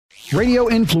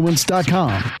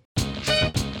radioinfluence.com.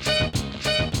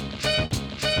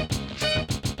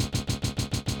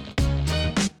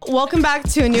 Welcome back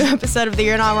to a new episode of the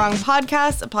You're Not Wrong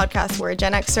podcast, a podcast where a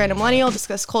Gen Xer and a millennial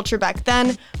discuss culture back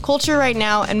then, culture right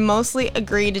now, and mostly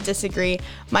agree to disagree.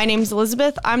 My name's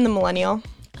Elizabeth. I'm the millennial.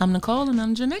 I'm Nicole, and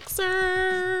I'm Gen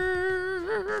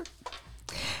Xer.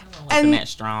 And that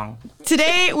strong.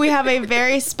 Today we have a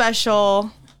very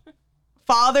special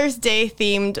Father's Day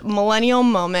themed millennial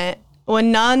moment with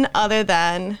none other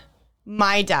than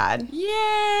my dad.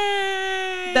 Yay!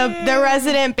 The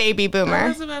resident baby boomer.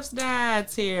 Elizabeth's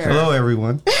dad's here. Hello,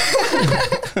 everyone.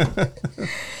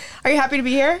 Are you happy to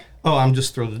be here? Oh, I'm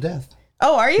just thrilled to death.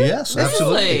 Oh, are you? Yes,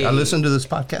 absolutely. Really? I listen to this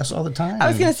podcast all the time. I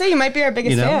was going to say, you might be our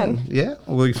biggest fan. Yeah.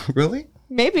 Well, really?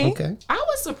 Maybe. Okay. I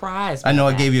was surprised. I know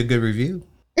I gave you a good review.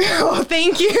 Oh,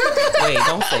 thank you. Wait,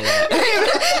 don't say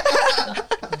that.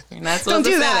 You're not supposed Don't do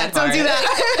to say that. Don't do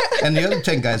that. And the other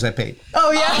 10 guys I paid.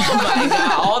 Oh, yeah. Oh my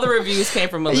God! All the reviews came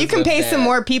from Elizabeth. You can pay dad. some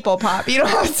more people, Pop. You don't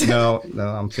have to. No,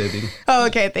 I'm fibbing. Oh,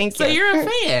 okay. Thank you. So you're a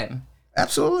fan.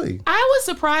 Absolutely. I was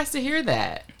surprised to hear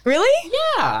that. Really?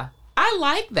 Yeah, I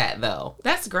like that though.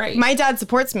 That's great. My dad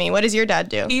supports me. What does your dad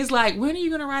do? He's like, when are you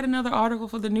going to write another article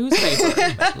for the newspaper?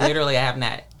 Like, literally, I have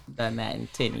not done that in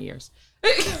 10 years.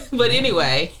 But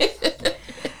anyway.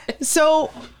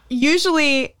 So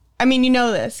usually, I mean, you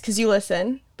know this because you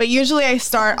listen, but usually I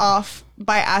start off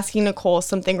by asking Nicole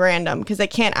something random because I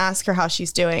can't ask her how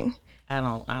she's doing. I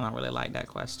don't really like that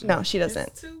question. No, she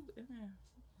doesn't.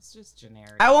 It's just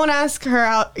generic. I won't ask her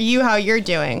how you're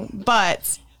doing,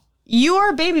 but you are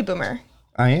a baby boomer.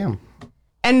 I am.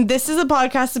 And this is a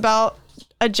podcast about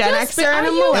a Gen Xer and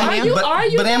a millennial.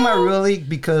 But am I really?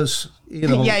 Because,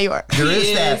 Yeah, you are.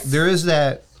 There is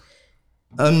that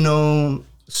unknown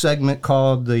segment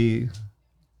called the,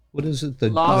 what is it? The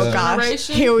Lost gosh.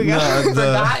 Generation? Here we go.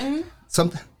 Forgotten?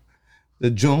 something. The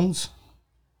Jones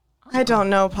I don't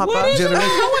know, Papa. What is it? generation.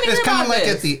 I wanna hear It's kind about of like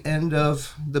this. at the end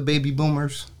of the baby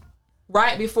boomers.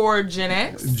 Right before Gen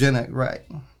X? Gen X, right.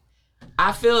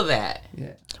 I feel that.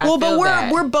 Yeah. Well, but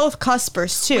we're we're both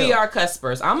cuspers too. We are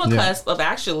cuspers. I'm a Yeah. cusp of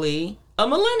actually a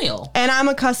millennial. And I'm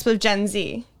a cusp of Gen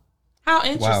Z. How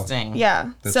interesting. Yeah.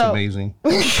 That's so amazing.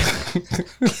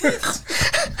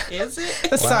 Is it?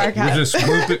 the sarcasm.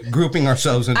 We're just grouping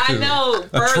ourselves into I know.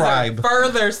 a tribe.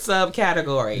 Further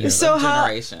subcategories So of how?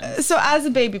 generations. So as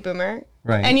a baby boomer,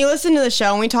 Right. and you listen to the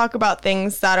show, and we talk about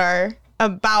things that are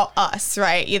about us,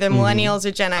 right? Either millennials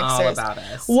or Gen Xers. All about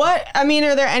us.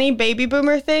 Are there any baby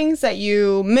boomer things that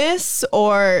you miss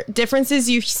or differences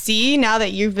you see now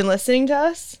that you've been listening to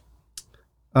us?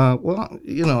 Well,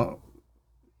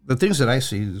 the things that I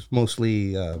see is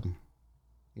mostly,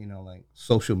 like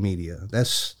social media.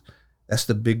 That's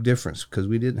the big difference because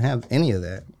we didn't have any of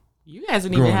that. You guys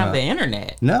didn't even Growing have up. the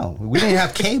internet. No, we didn't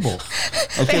have cable.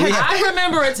 Okay, we had, I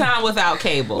remember a time without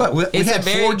cable. we It's had a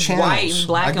very 4 channels. white and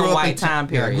black I grew and up white in time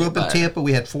period. I grew up in but- Tampa.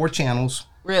 We had 4 channels.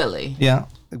 Really? Yeah.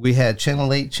 We had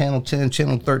Channel 8, Channel 10,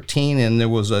 Channel 13, and there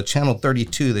was a Channel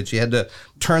 32 that you had to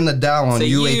turn the dial on So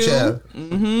UHF.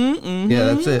 Mm-hmm. Yeah,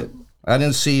 that's it. I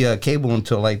didn't see cable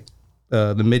until like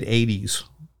the mid 80s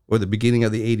or the beginning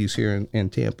of the 80s here in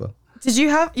Tampa. Did you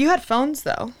had phones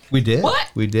though? We did.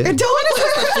 What? We did. Don't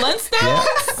The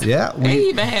Flintstones? Yeah. They We,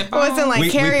 even had It wasn't phones. like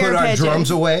we carrier put our pigeon drums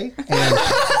away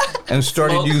and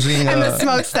started Smoke. using and the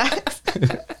smokestacks.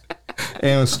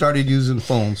 and started using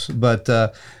phones. But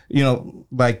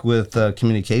like with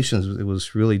communications, it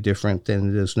was really different than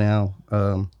it is now.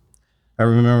 I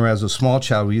remember as a small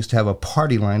child, we used to have a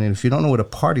party line. And if you don't know what a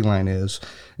party line is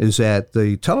that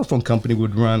the telephone company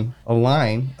would run a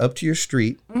line up to your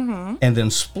street and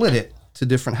then split it to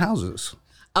different houses.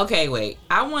 Okay, wait.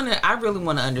 I really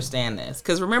want to understand this.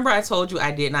 Because remember I told you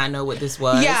I did not know what this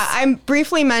was? Yeah, I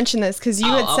briefly mentioned this because you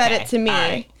had said okay. it to me. All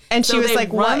right. And she So was they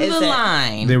like, what run is the it?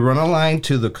 line. They run a line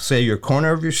to your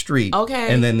corner of your street.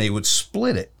 Okay. And then they would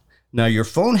split it. Now, your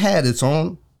phone had its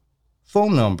own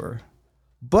phone number.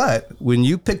 But when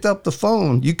you picked up the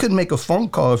phone, you couldn't make a phone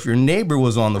call if your neighbor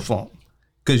was on the phone.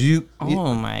 Because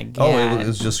Oh, my God. Oh, it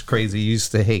was just crazy. You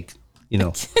used to hate,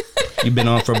 you've been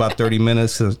on for about 30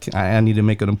 minutes. So I need to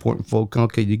make an important phone call.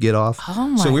 Can you get off? Oh,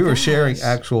 my So we were gosh. sharing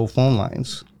actual phone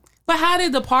lines. But how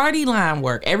did the party line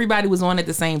work? Everybody was on at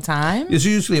the same time? It's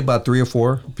usually about 3 or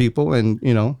 4 people. And, Or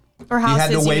you had to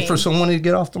houses, you wait mean? for someone to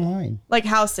get off the line. Like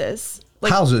houses.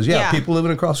 Like, Houses, yeah. People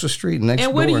living across the street next And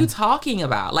door. what are you talking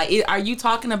about? Like, are you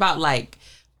talking about, like,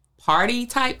 party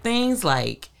type things?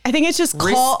 Like, I think it's just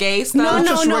called... risque stuff? No, It's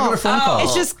no, just no. regular phone calls.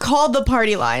 It's just called the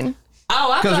party line.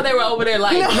 Oh, I thought they were over there,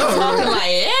 like, talking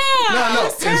like, yeah,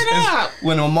 let's turn up.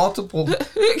 When a multiple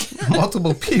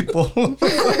people.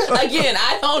 Again,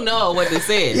 I don't know what this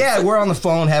is. Yeah, we're on the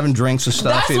phone having drinks and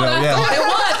stuff. That's what I thought it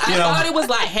was. I thought it was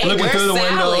like, hey, looking where's through the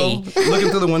Sally? window, looking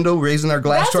through the window, raising our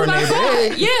glass That's to our what I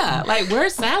neighbor. thought. Yeah, like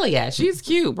where's Sally at? She's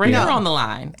cute. Bring her on the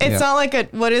line. It's Yeah. not like a,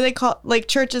 what do they call, like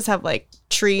churches have like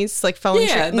trees, like phone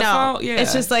Yeah, trees. the No, phone- yeah.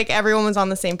 it's just like everyone was on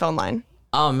the same phone line.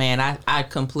 Oh man, I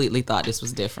completely thought this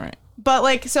was different. But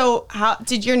like, so how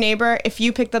did your neighbor, if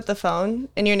you picked up the phone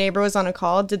and your neighbor was on a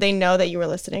call, did they know that you were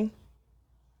listening?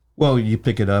 Well, you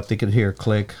pick it up, they could hear a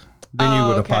click. Then you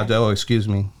would okay. apologize. Oh, excuse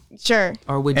me. Sure.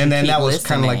 Or would you And then keep that was listening?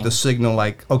 kind of like the signal,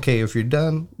 like, okay, if you're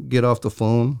done, get off the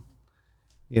phone,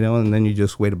 and then you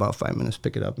just wait about 5 minutes,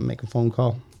 pick it up, and make a phone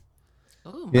call.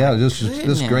 Oh, my Yeah, this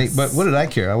is great. goodness. But what did I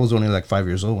care? I was only like 5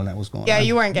 years old when that was going on. Yeah,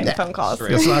 you weren't getting phone calls.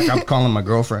 It's not like I'm calling my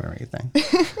girlfriend or anything.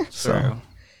 True.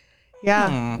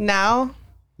 Yeah. Now,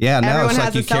 Yeah, now Everyone it's like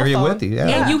has you a cell carry it phone. with you. Yeah,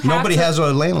 And you have nobody to- has a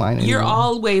landline anymore. You're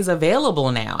always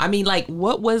available now. I mean, like,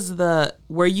 what was the?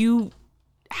 Were you?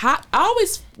 How, I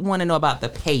always want to know about the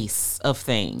pace of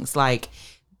things. Like,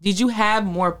 did you have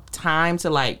more time to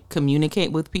like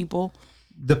communicate with people?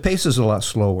 The pace is a lot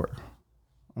slower.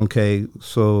 Okay,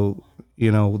 so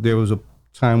there was a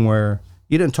time where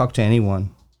you didn't talk to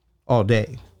anyone all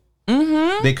day.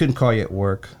 Mm-hmm. They couldn't call you at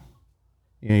work.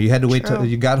 You had to wait till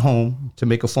you got home to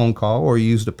make a phone call, or you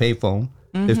used a payphone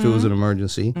if it was an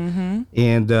emergency. Mm-hmm.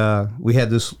 And we had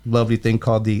this lovely thing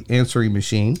called the answering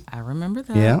machine. I remember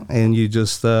that. Yeah, and you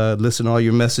just listen to all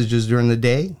your messages during the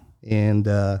day, and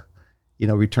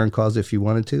return calls if you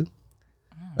wanted to.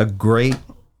 A great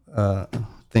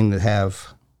thing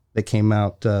that came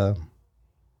out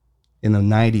in the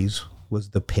 90s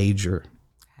was the pager.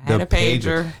 Had a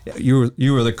pager.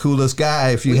 You were the coolest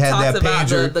guy if you had that Talked about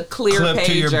pager the clear clipped pager,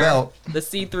 to your belt. the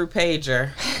see-through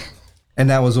pager. And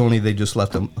that was only, they just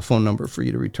left a phone number for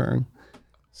you to return.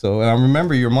 So I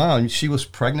remember your mom, she was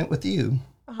pregnant with you.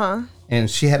 uh-huh.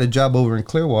 And she had a job over in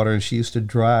Clearwater, and she used to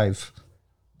drive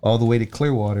all the way to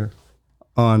Clearwater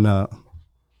on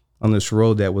this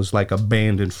road that was like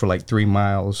abandoned for like 3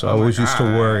 miles. So I always used to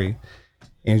worry.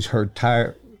 And her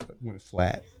tire went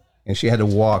flat. And she had to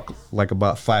walk like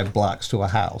about 5 blocks to a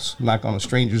house, knock on a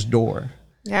stranger's door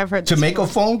Yeah, I've heard to this make a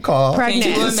phone call. Pregnant.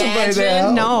 Can you Get somebody to imagine?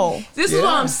 help. No. This is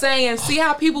what I'm saying. See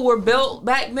how people were built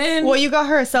back then? Well, you got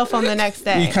her a cell phone the next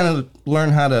day. You kind of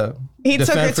learn how to He took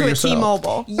defend her for to a yourself.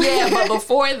 T-Mobile. Yeah, but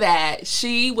before that,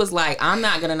 she was like, I'm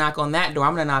not going to knock on that door.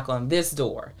 I'm going to knock on this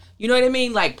door. You know what I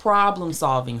mean? Like problem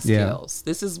solving skills.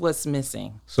 This is what's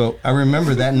missing. So I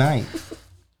remember that night,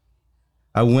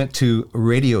 I went to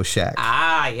Radio Shack.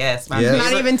 Ah, yes. My Yes.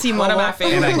 favorite- Not even T-Mobile. One of my And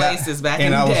favorite I got- places back in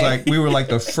and the I was day. like, we were like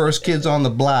the first kids on the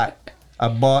block. I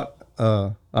bought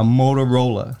a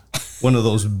Motorola, one of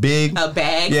those big, a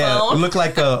bag yeah, it phone. looked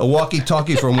like a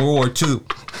walkie-talkie from World War II.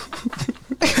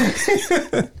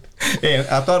 And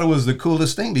I thought it was the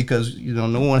coolest thing because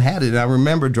no one had it. And I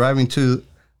remember driving to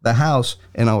the house,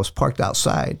 and I was parked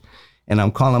outside, and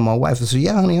I'm calling my wife and said,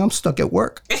 "Yeah, honey, I'm stuck at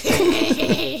work."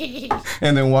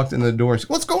 And then walked in the door. And said,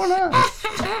 "What's going on?"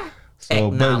 So,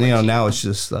 but Technology. now it's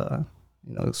just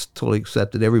it's totally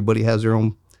accepted. Everybody has their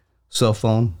own cell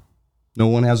phone. No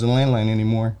one has a landline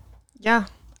anymore. Yeah.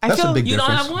 I That's a feel big You don't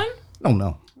difference. have one? Oh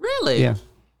no. Really? Yeah.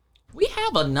 We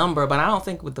have a number, but I don't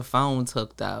think with the phones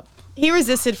hooked up. he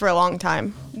resisted for a long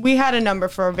time. We had a number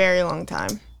for a very long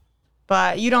time.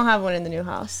 But you don't have one in the new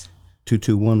house.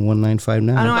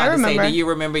 221-1959. I know. About I to remember. Say, do you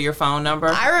remember your phone number?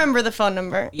 I remember the phone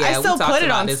number. Yeah, I we still talked put it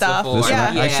about on this stuff. before.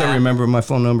 Yeah. Yeah. I still remember my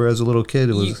phone number as a little kid.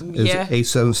 It was Yeah.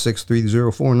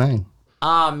 876-3049.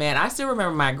 Oh, man. I still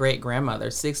remember my great-grandmother,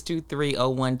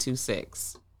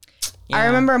 623-0126. I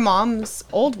remember Mom's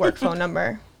old work phone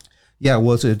number. Yeah,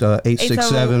 was it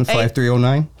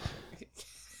 867-5309?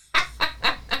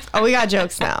 Oh, we got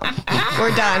jokes now.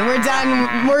 We're done. We're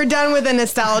done. We're done with the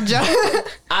nostalgia.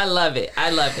 I love it. I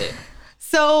love it.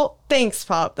 So thanks,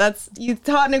 Pop. You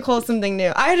taught Nicole something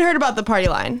new. I had heard about the party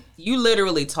line. You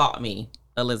literally taught me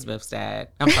Elizabeth's dad.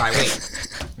 I'm sorry, wait.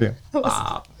 Yeah.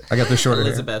 Bob. I got the shorter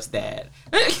hair. Elizabeth's dad.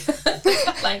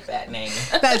 I like that name.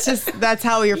 That's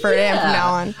how we refer to him from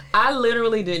now on. I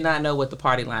literally did not know what the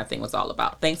party line thing was all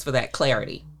about. Thanks for that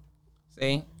clarity.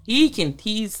 See?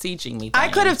 He's teaching me things. I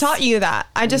could have taught you that.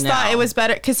 I just thought No. it was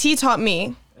better because he taught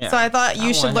me. Yeah. So I thought I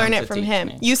you should want learn him it to from teach him.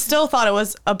 me. You still thought it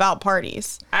was about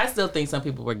parties. I still think some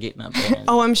people were getting up there and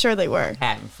Oh, I'm sure they were.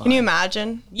 having fun. Can you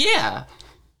imagine? Yeah.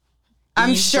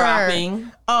 I'm sure.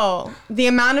 Eavesdropping. Oh, the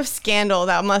amount of scandal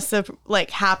that must have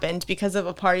happened because of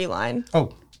a party line.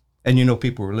 Oh, and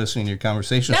people were listening to your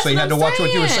conversation, That's so you what had to I'm watch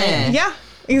what you were saying. saying. Yeah,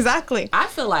 exactly. I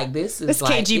feel like this is It's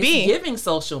like KGB. it's giving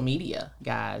social media,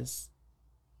 guys.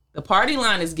 The party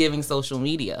line is giving social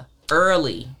media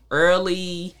early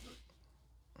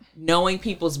knowing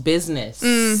people's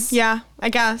business. Yeah, I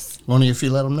guess. Only if you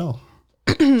let them know.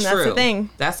 That's the thing.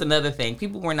 That's another thing.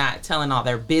 People were not telling all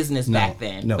their business back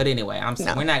then. No. But anyway,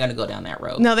 we're not going to go down that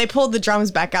road. No, they pulled the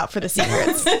drums back out for the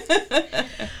secrets.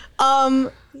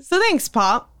 So thanks,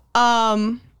 Pop.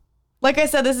 Like I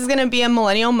said, this is going to be a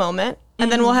millennial moment,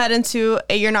 and then we'll head into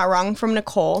a You're Not Wrong from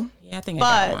Nicole. Yeah, I think I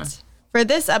got one. But for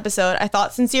this episode, I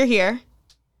thought since you're here,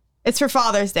 it's for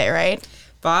Father's Day, right?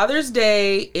 Father's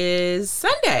Day is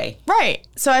Sunday. Right.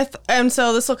 So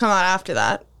so this will come out after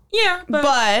that. Yeah,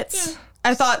 But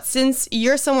I thought since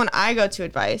you're someone I go to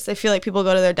advice, I feel like people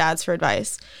go to their dads for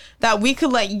advice, that we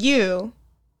could let you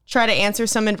try to answer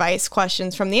some advice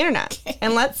questions from the internet.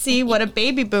 And let's see what a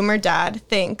baby boomer dad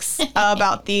thinks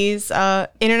about these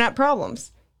internet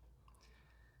problems.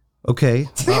 Okay.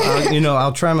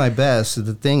 I'll try my best.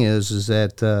 The thing is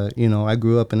that, I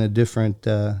grew up in a different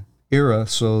era.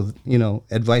 So,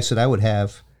 advice that I would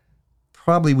have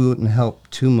probably wouldn't help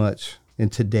too much in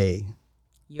today's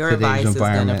advice is going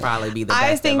to environment. probably be the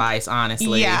best advice,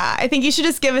 honestly. Yeah, I think you should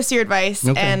just give us your advice,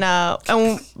 Okay.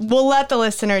 and we'll let the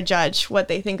listener judge what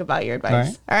they think about your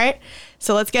advice. All right?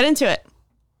 So let's get into it.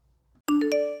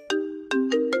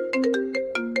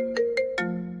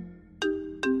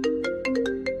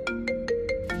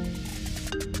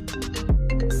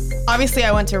 Obviously,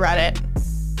 I went to Reddit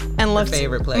and looked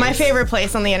my favorite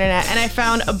place on the internet, and I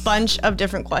found a bunch of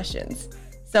different questions.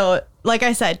 So, like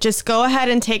I said, just go ahead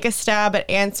and take a stab at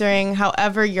answering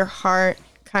however your heart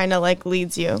kind of like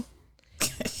leads you.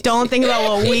 Don't think about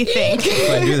what we think. If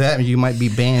I do that, you might be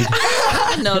banned.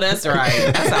 No, that's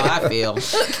right. That's how I feel.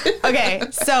 Okay,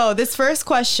 so this first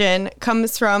question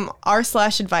comes from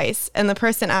r/advice, and the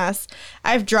person asks,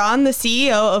 I've drawn the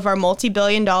CEO of our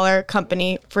multi-billion-dollar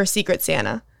company for Secret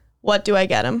Santa. What do I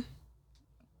get him?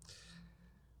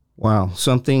 Wow.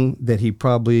 Something that he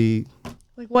probably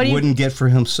wouldn't get for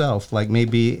himself, like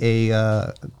maybe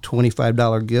a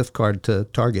 $25 gift card to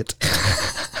Target.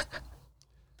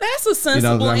 That's a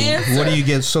sensible answer. What do you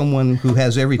get someone who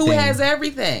has everything? Who has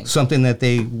everything? Something that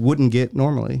they wouldn't get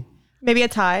normally. Maybe a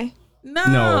tie?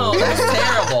 No. That's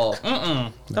terrible.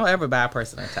 Don't ever buy a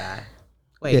person a tie.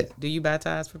 Wait, Do you buy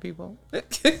ties for people?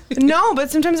 No,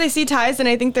 but sometimes I see ties and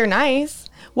I think they're nice.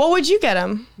 What would you get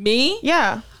them? Me?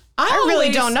 Yeah. I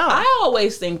really don't know. I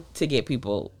always think to get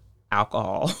people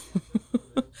alcohol.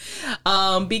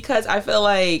 Because I feel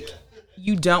like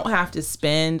you don't have to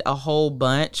spend a whole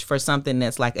bunch for something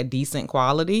that's like a decent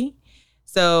quality.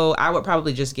 So I would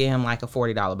probably just get him like a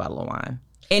 $40 bottle of wine.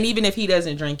 And even if he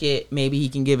doesn't drink it, maybe he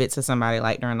can give it to somebody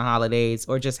like during the holidays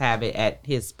or just have it at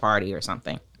his party or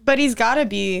something. But he's got to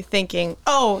be thinking,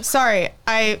 oh, sorry,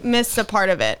 I missed a part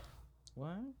of it.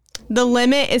 What? The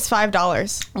limit is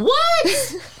 $5.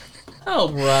 What? Oh,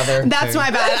 brother. That's my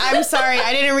bad. I'm sorry.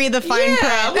 I didn't read the fine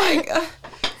print. Like,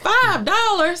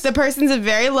 $5. The person's a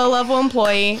very low-level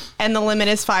employee, and the limit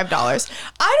is $5.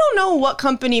 I don't know what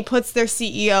company puts their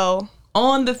CEO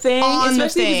on the thing. Especially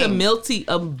if thing. He's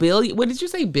a billion. What did you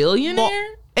say? Billionaire?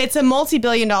 Well, it's a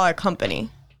multi-billion-dollar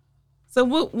company. So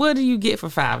what do you get for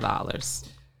 $5?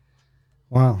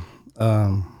 Wow.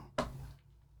 A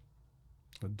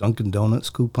Dunkin' Donuts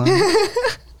coupon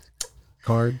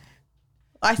card.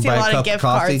 I see a lot of gift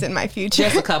cards in my future.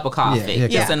 Just a cup of coffee. Yeah,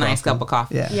 just a nice cup of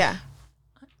coffee. Yeah.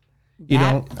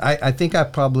 I think I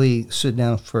probably sit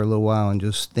down for a little while and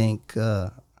just think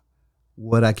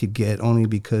what I could get, only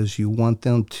because you want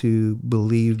them to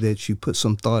believe that you put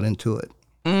some thought into it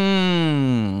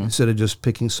instead of just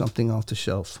picking something off the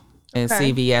shelf. And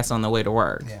CVS on the way to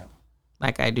work. Yeah.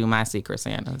 Like I do my Secret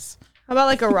Santas. How about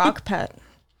like a rock pet?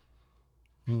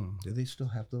 Do they still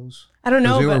have those? I don't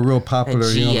know. They were real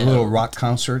popular, Geo. little rock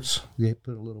concerts. They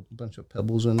put a little bunch of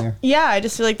pebbles in there. Yeah, I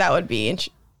just feel like that would be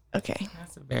okay.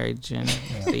 That's a very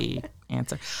generous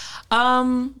answer.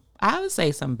 I would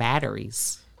say some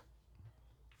batteries.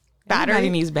 Everybody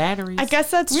needs batteries. I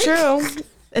guess that's true.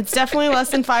 It's definitely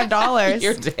less than $5.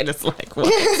 Your dad is like,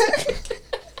 what?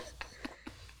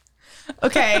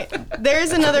 Okay,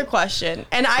 there's another question.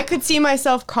 And I could see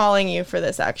myself calling you for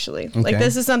this, actually. Okay. Like,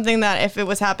 this is something that if it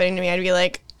was happening to me, I'd be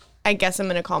like, I guess I'm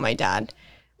going to call my dad.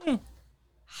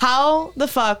 How the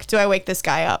fuck do I wake this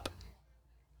guy up?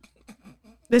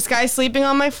 This guy's sleeping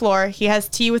on my floor. He has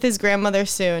tea with his grandmother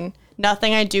soon.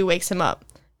 Nothing I do wakes him up.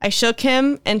 I shook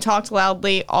him and talked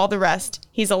loudly, all the rest.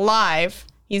 He's alive.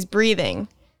 He's breathing.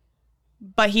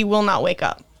 But he will not wake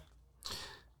up.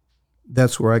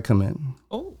 That's where I come in.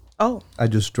 Oh. I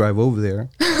just drive over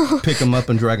there, pick him up,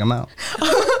 and drag him out.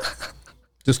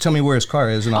 Just tell me where his car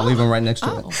is, and I'll leave him right next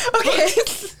to it. Okay.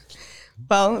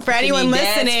 Well, for anyone need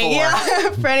dads listening, for? yeah,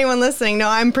 for anyone listening, no,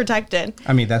 I'm protected.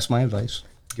 I mean, that's my advice.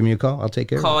 Give me a call. I'll take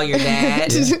care of Call it. your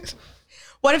dad.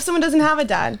 What if someone doesn't have a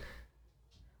dad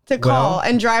to call Well-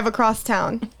 and drive across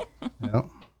town? Well,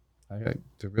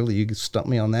 really, you could stump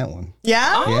me on that one.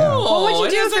 Yeah? Yeah. Oh, What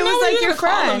would you do if it was like your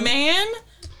friend? Man.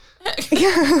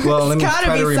 Well, let me gotta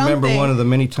try be to remember something. one of the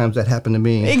many times that happened to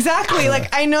me. Exactly.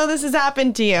 Like, I know this has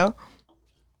happened to you.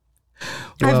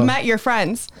 Well, I've met your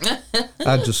friends.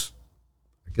 I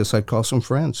guess I'd call some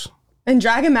friends. And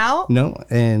drag him out? No,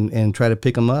 and try to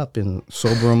pick them up and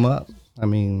sober them up. I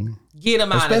mean, Get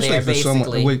him out of especially there, for basically.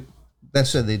 someone. Wait, that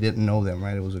said they didn't know them,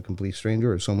 right? It was a complete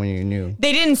stranger or someone you knew.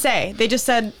 They didn't say. They just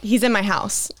said, he's in my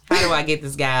house. How do I get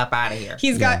this guy up out of here?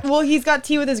 He's got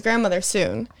tea with his grandmother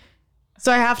soon.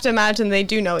 So I have to imagine they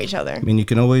do know each other. I mean, you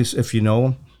can always, if you know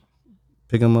them,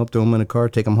 pick them up, throw them in a car,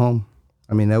 take them home.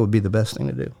 I mean, that would be the best thing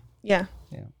to do. Yeah.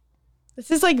 Yeah.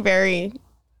 This is like very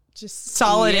just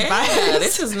solid advice.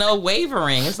 This is no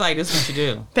wavering. It's like, this is what you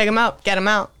do. Pick him up. Get him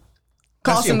out.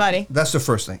 Call That's the- somebody. That's the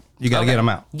first thing. You got to Okay. get them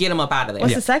out Get him up out of there.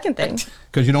 What's the second thing?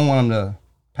 because you don't want them to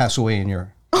pass away in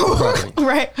your property.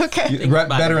 Right. Okay. about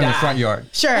Better to in the die. front yard.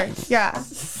 Sure. Yeah.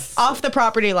 Off the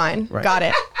property line. Right. Got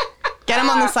it. Get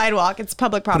him on the sidewalk. It's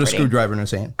public Put a property. screwdriver in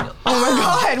his hand. Oh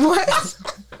my God. What?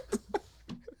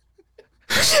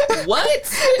 What?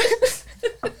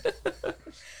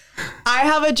 I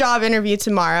have a job interview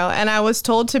tomorrow, and I was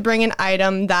told to bring an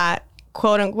item that,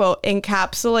 quote unquote,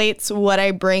 encapsulates what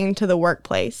I bring to the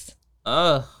workplace.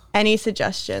 Ugh. Any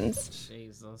suggestions?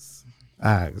 Jesus.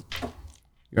 That's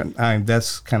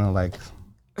kind of like,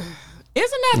 Isn't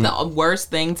that the worst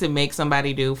thing to make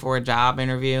somebody do for a job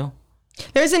interview?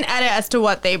 There's an edit as to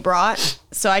what they brought,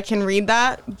 so I can read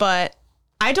that, but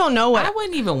I don't know what. I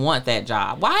wouldn't even want that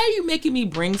job. Why are you making me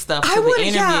bring stuff to I the wouldn't.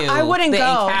 interview Yeah, I wouldn't that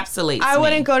go. encapsulates I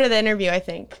wouldn't me? go to the interview. I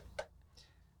think.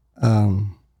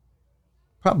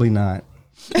 probably not.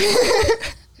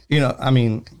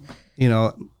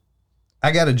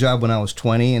 I got a job when I was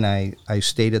 20 and I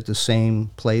stayed at the same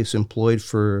place employed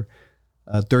for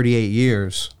 38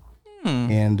 years.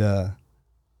 And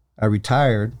I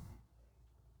retired.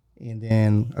 And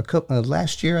then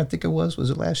last year, I think it was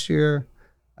it last year?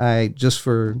 I just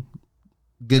for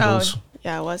giggles,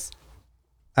 Yeah, it was.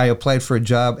 I applied for a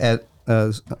job at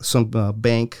some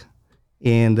bank.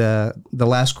 And the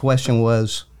last question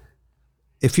was,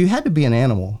 if you had to be an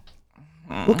animal,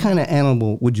 what kind of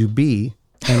animal would you be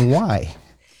and why?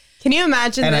 Can you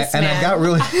imagine And this I man? got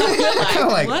really kind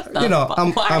of like, What the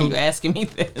fuck? Why are you asking me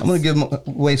this? I'm going to give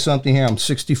away something here. I'm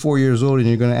 64 years old, and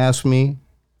you're going to ask me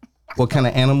what kind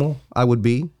of animal I would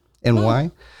be and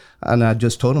why? And I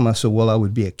just told him, I said, well, I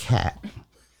would be a cat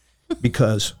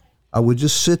because I would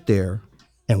just sit there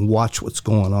and watch what's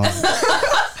going on.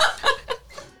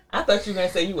 I thought you were going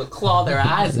to say you would claw their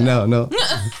eyes out. No.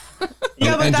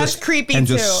 Yeah, but And that's just- creepy and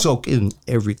too. just soak in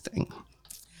everything.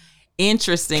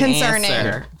 Interesting Concerning.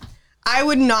 answer. I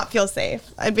would not feel safe.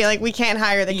 I'd be like, we can't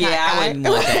hire the cat Yeah, guy. I wouldn't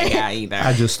want that guy either.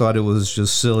 I just thought it was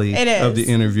just silly It of is.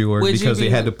 the interviewer Would you because they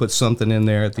be- had to put something in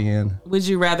there at the end. Would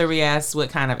you rather be asked what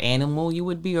kind of animal you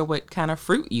would be or what kind of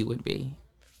fruit you would be?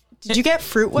 Did you get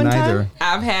fruit one Neither. time?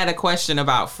 I've had a question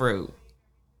about fruit.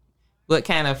 What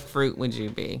kind of fruit would you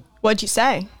be? What'd you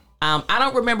say? I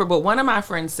don't remember, but one of my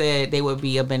friends said they would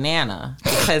be a banana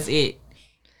because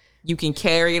you can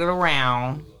carry it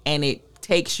around and it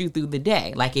takes you through the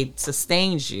day, like it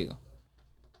sustains you.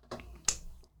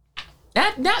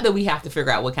 Not that we have to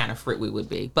figure out what kind of fruit we would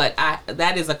be, but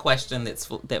that is a question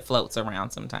that floats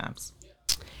around sometimes.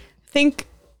 I think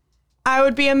I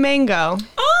would be a mango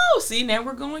Oh, see, now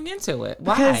we're going into it.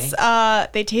 Why? because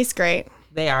they taste great.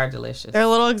 They are delicious. They're a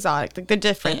little exotic. Like, they're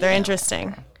different. They're Yeah.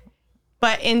 interesting.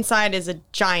 But inside is a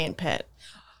giant pit.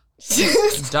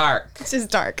 Dark, It's just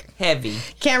dark. heavy,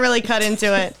 Can't really cut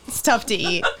into it. It's tough to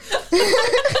eat.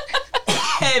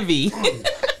 heavy.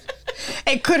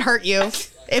 It could hurt you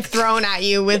if thrown at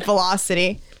you with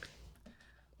velocity.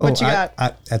 What you got?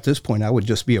 At this point, I would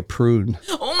just be a prude.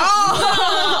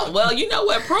 Well, you know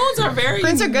what? Prunes are very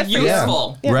Prunes are good for you.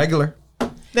 useful. Regular.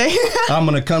 There, I'm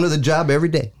going to come to the job every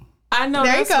day. I know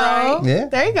there you that's go. right. Yeah.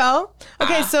 There you go.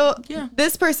 Okay, so yeah.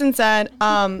 this person said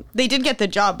they did get the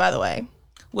job, by the way.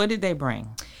 What did they bring?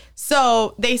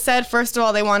 So they said, first of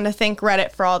all, they wanted to thank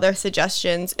Reddit for all their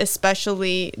suggestions,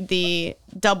 especially the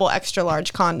double extra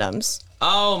large condoms,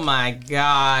 Oh my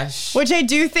gosh. which I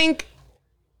do think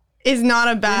is not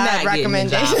a You're bad not getting the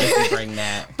job recommendation. if you bring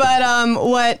that. But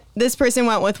what this person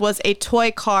went with was a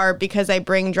toy car because I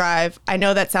bring drive. I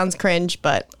know that sounds cringe,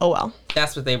 but oh well.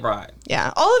 That's what they brought.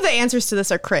 Yeah, all of the answers to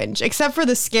this are cringe, except for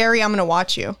the scary I'm going to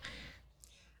watch you.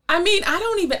 I mean,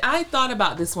 I thought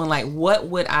about this one, like, what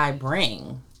would I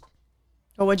bring?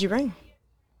 Well, what'd you bring?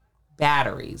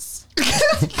 Batteries.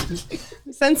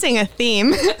 Sensing a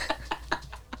theme.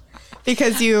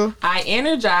 Because I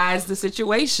energize the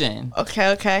situation.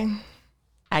 Okay.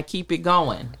 I keep it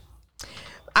going.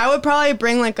 I would probably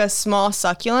bring like a small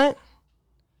succulent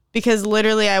because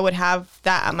literally I would have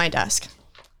that at my desk.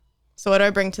 So what do I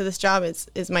bring to this job is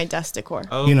my desk decor.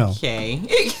 Okay. You know.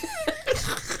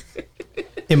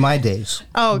 In my days,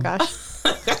 Oh gosh.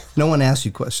 no one asked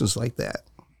you questions like that.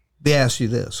 They ask you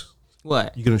this.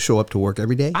 What? You going to show up to work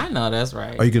every day? I know that's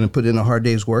right. Are you going to put in a hard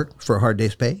day's work for a hard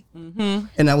day's pay? Mm-hmm.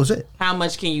 And that was it. How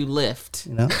much can you lift?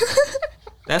 You know?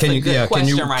 That's a good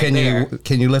question there.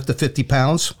 Can you lift the 50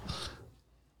 pounds?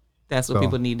 That's what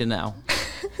people need to know.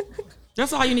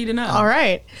 That's all you need to know. All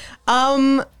right.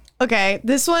 Okay,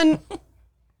 this one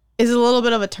is a little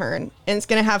bit of a turn, and it's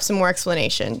going to have some more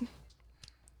explanation.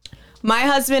 My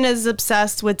husband is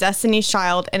obsessed with Destiny's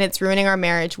Child, and it's ruining our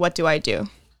marriage. What do I do?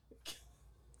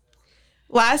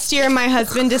 Last year, my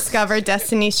husband discovered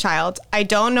Destiny's Child. I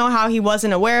don't know how he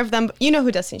wasn't aware of them. But you know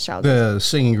who Destiny's Child is? The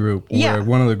singing group where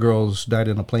one of the girls died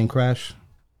in a plane crash.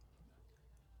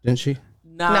 Didn't she?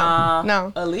 Nah.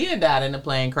 No. Aaliyah died in a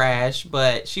plane crash,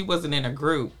 but she wasn't in a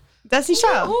group. Destiny's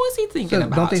Child. Who is he thinking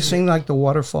about? Don't they sing like the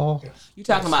waterfall? You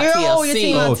talking about Oh, you're TLC?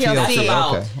 thinking about TLC. That's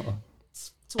about Okay.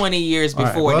 20 years All right.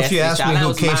 before Well, if you Destiny's ask Child. me That who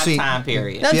was Casey- my time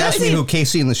period. No, If you ask me Destiny- who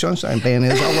Casey and the Sunshine Band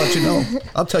is, I'll let you know.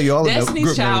 I'll tell you all about Destiny's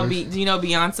group Child. members. Do you know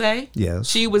Beyonce? Yes.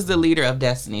 She was the leader of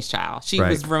Destiny's Child. She Right.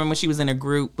 was, remember, she was in a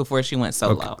group before she went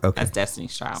solo. Okay. That's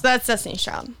Destiny's Child. So that's Destiny's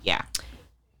Child. Yeah.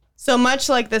 So much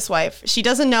like this wife, she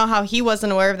doesn't know how he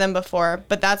wasn't aware of them before,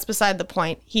 but that's beside the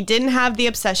point. He didn't have the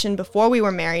obsession before we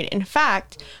were married. In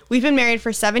fact, we've been married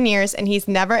for 7 years and he's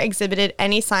never exhibited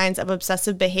any signs of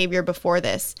obsessive behavior before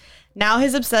this. Now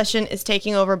his obsession is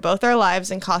taking over both our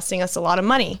lives and costing us a lot of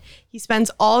money. He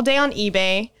spends all day on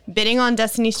eBay, bidding on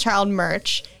Destiny's Child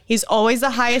merch. He's always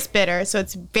the highest bidder, so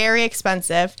it's very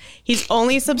expensive. He's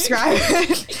only subscribed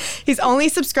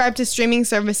to streaming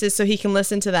services so he can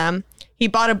listen to them. He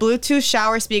bought a Bluetooth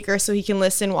shower speaker so he can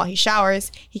listen while he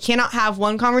showers. He cannot have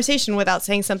one conversation without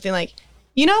saying something like,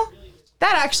 you know,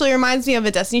 that actually reminds me of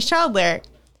a Destiny's Child lyric.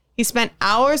 He spent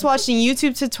hours watching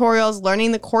YouTube tutorials,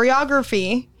 learning the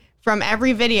choreography from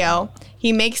every video.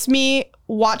 He makes me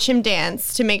watch him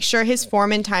dance to make sure his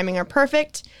form and timing are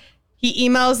perfect. He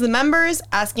emails the members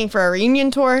asking for a reunion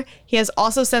tour. He has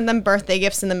also sent them birthday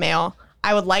gifts in the mail.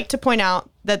 I would like to point out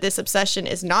that this obsession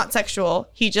is not sexual.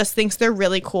 He just thinks they're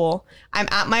really cool. I'm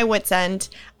at my wit's end.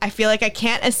 I feel like I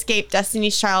can't escape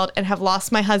Destiny's Child and have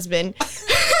lost my husband.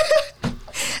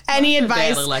 Any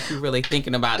advice? Look like you're really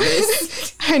thinking about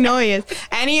this. I know he is.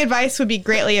 Any advice would be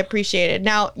greatly appreciated.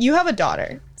 Now, you have a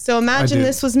daughter. So imagine do.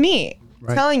 this was me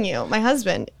Right. telling you my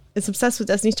husband is obsessed with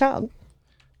Destiny's Child.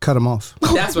 Cut them off.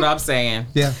 That's what I'm saying.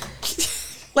 Yeah.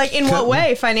 Like in what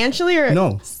way? Financially or?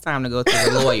 No. It's time to go to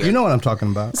the lawyer. You know what I'm talking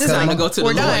about. This is It's time to fine. go to the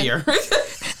We're done. lawyer.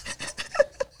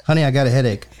 Honey, I got a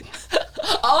headache.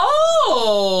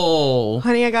 Oh,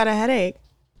 Honey, I got a headache.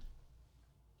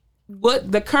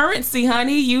 what the currency,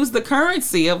 honey? Use the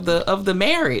currency of the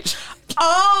marriage.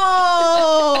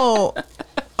 Oh.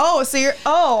 Oh, so you're.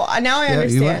 Oh, now I Yeah,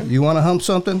 understand. you want to hump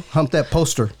something? Hump that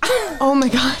poster. Oh my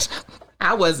gosh.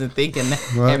 I wasn't thinking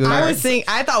that. Well, at I first. was thinking.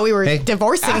 I thought we were Hey.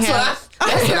 divorcing That's him.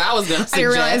 what I was gonna suggest. I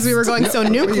didn't realize we were going so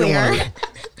nuclear.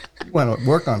 You want to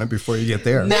work on it before you get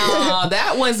there. No,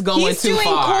 that one's going He's too doing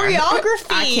far. choreography.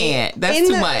 I can't. That's in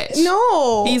too the- much.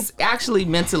 No. He's actually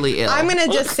mentally ill. I'm gonna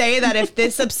just say that if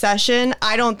this obsession,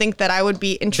 I don't think that I would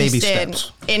be interested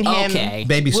steps. in him. okay.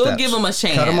 Baby we'll steps. give him a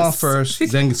chance. Cut them off first,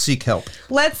 then seek help.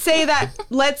 Let's say that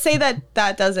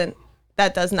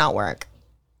does not work.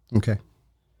 Okay.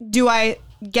 Do I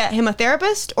get him a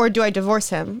therapist or do I divorce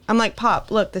him? I'm like, Pop,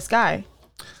 look, this guy.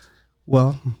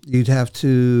 Well, you'd have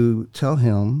to tell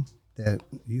him that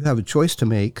you have a choice to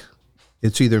make.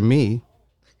 It's either me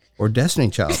or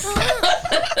Destiny Child.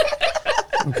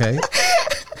 Okay.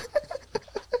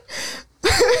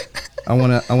 I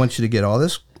want you to get all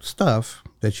this stuff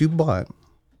that you bought,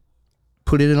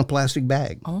 put it in a plastic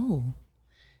bag, Oh.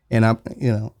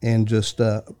 and just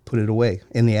put it away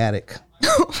in the attic.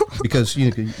 Because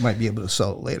you might be able to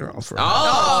sell it later on for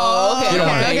Oh, okay. You don't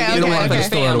wanna- okay. you don't wanna for just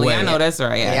the throw it family. away. I know that's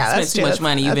right. Yeah, Yeah, spent that's too true. much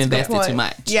money. You've That's a good invested too point.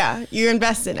 much. Yeah, you're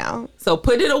invested now. So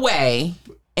put it away,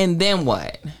 and then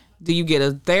what? Do you get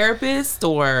a therapist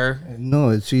or? No,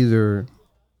 it's either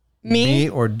me Me?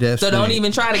 or Destiny. So don't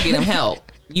even try to get him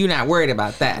help. You're not worried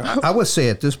about that. I would say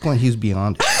at this point he's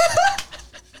beyond it.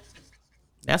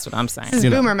 That's what I'm saying. This is You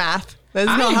know. boomer math. There's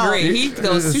no I help. agree. He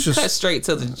goes It's he just- cut straight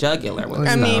to the jugular. With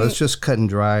I No, mean- it's just cut and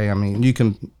dry. I mean, you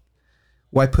can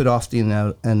Why put off the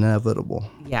inevitable?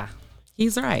 Yeah,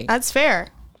 he's right. That's fair.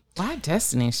 Why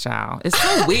Destiny's Child? It's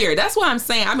so weird. That's what I'm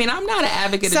saying. I mean, I'm not an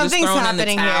advocate of just Something's throwing in the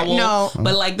happening towel. here. No.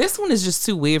 But like this one is just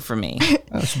too weird for me.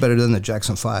 That's better than the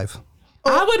Jackson 5.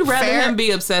 I would rather fair. him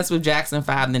be obsessed with Jackson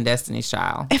 5 than Destiny's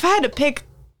Child. If I had to pick,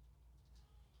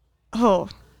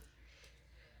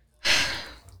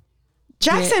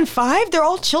 Jackson 5, they're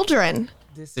all children.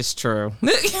 This is true.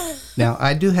 Now,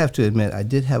 I do have to admit, I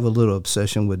did have a little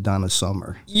obsession with Donna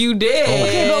Summer. You did.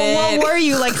 Okay, but what were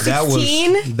you, like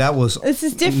 16? That was. This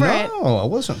is different. No, I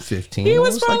wasn't 15. He I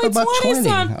was probably 20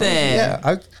 something.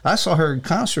 Yeah, I saw her in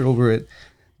concert over at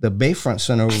the Bayfront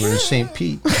Center over in St.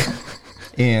 Pete.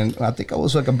 And I think I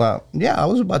was like about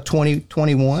 20,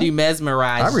 21. She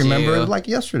mesmerized I remember you. it like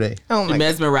yesterday. Oh She my God.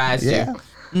 mesmerized Yeah.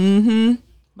 you.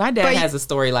 My dad But- has a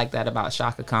story like that about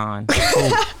Shaka Khan.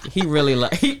 He really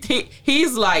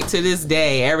he's like to this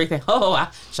day everything.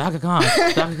 Shaka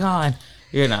Khan.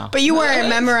 You know. But you weren't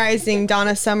memorizing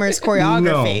Donna Summer's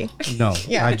choreography. No.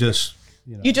 Yeah. I just,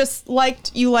 You just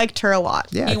liked her a lot.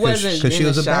 yeah, He wasn't because she in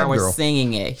was the a bad shower girl.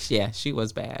 singing it. Yeah, she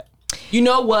was bad. You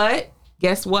know what?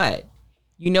 Guess what?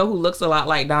 You know who looks a lot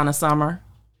like Donna Summer?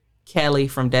 Kelly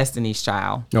from Destiny's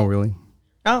Child. Oh, really?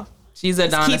 Oh. She's a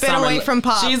Donna keep it Summer. away from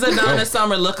pop. She's a Donna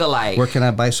Summer lookalike. Where can I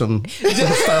buy some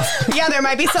stuff? Yeah, there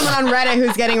might be someone on Reddit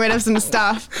who's getting rid of some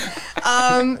stuff.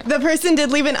 The person did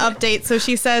leave an update. So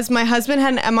she says, my husband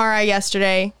had an MRI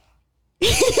yesterday.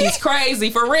 He's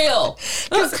crazy for real.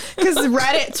 Because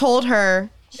Reddit told her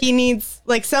he needs,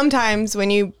 like, sometimes when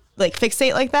you like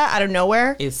fixate like that out of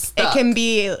nowhere, It's stuck. it can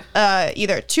be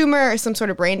either a tumor or some sort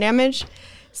of brain damage.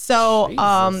 So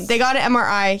Jesus. they got an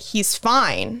MRI. He's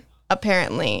fine,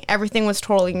 apparently. Everything was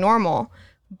totally normal.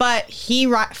 But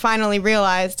he finally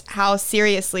realized how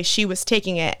seriously she was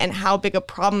taking it and how big a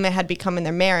problem it had become in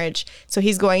their marriage. So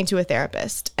he's going to a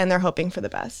therapist, and they're hoping for the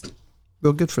best.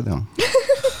 Well, good for them.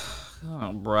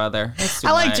 Oh, brother. That's too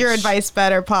I liked your much. advice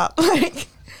better, Pop. Like,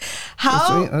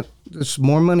 how There's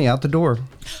more money out the door.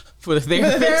 For the the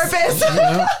therapist.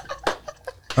 therapist.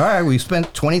 All right, we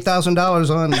spent $20,000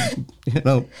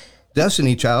 on,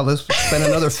 Destiny Child. Let's spend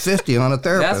another $50 on a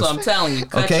therapist. That's what I'm telling you.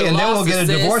 Cut Okay, your and then we'll losses, get a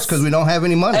sis. divorce because we don't have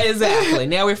any money. Exactly.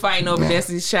 Now we're fighting over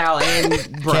Destiny's Child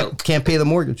and broke. Can't pay the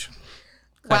mortgage.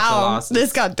 Cut your Wow, losses.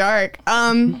 this got dark.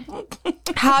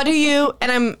 How do you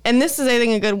and this is I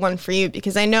think a good one for you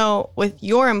because I know with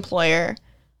your employer,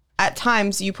 at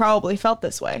times you probably felt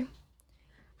this way.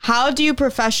 How do you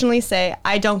professionally say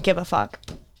I don't give a fuck?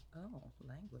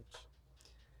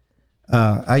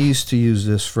 I used to use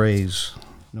this phrase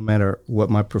no matter what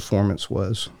my performance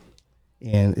was.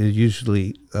 And it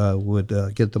usually would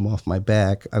get them off my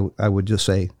back. I would just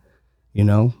say,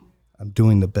 I'm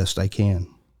doing the best I can.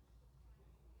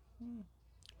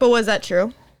 But was that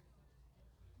true?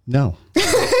 No.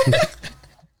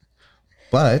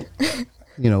 But,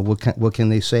 what can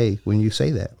they say when you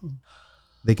say that?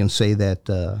 They can say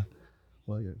that,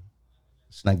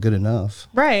 it's not good enough.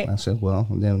 Right. I said, well,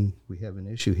 then we have an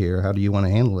issue here. How do you want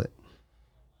to handle it?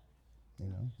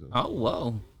 Oh,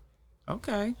 whoa.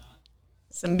 Okay.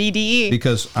 Some BDE.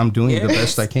 Because I'm doing the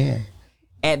Yes. best I can.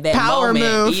 At that Power moment,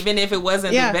 move. even if it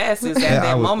wasn't Yeah. the best, it's at Yeah, I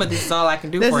that would- moment, this is all I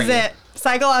can do This for is you. it.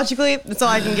 Psychologically, that's all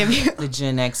I can give you. The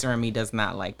Gen Xer in me does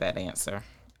not like that answer.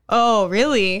 Oh,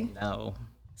 really? No.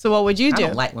 So what would you I do?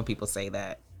 don't like when people say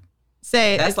that.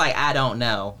 Say That's like, I don't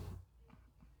know.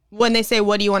 when they say,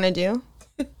 "What do you want to do?"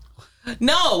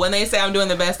 No, when they say I'm doing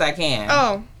the best I can.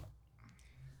 Oh,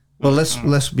 Well,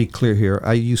 let's be clear here.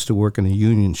 I used to work in a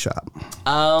union shop,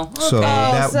 Oh, okay. so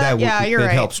yeah, you're it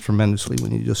right. helps tremendously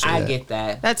when you just say I that. get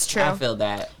that. That's true. I feel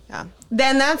that. yeah.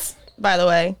 Then that's, by the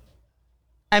way,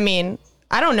 I mean,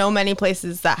 I don't know many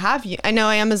places that have you. I know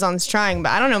Amazon's trying,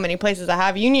 but I don't know many places that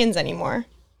have unions anymore.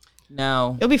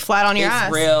 No. You'll be flat on your It's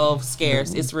ass. real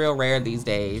scarce. It's real rare these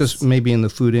days. Just maybe in the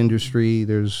food industry,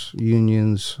 there's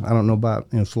unions. I don't know about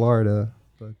in Florida,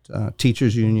 but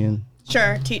teachers union.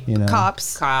 Sure,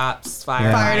 cops. Cops,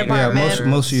 Fire firefighters. department. Yeah,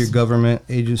 most of your government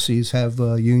agencies have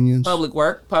unions. Public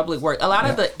work. A lot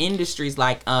of the industries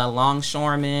like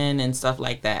longshoremen and stuff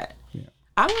like that. Yeah.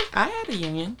 I had a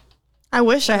union. I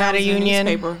wish I had a was in the union.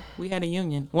 newspaper. We had a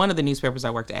union. One of the newspapers I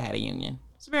worked at had a union.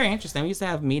 It's very interesting. We used to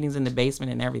have meetings in the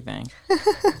basement and everything.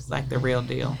 It's like the real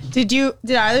deal. Did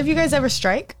either of you guys ever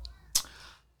strike?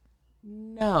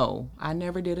 No, I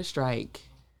never did a strike.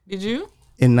 Did you?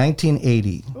 In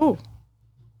 1980, Ooh.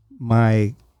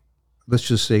 my, let's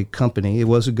just say company, it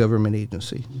was a government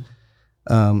agency,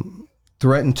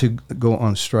 threatened to go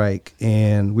on strike.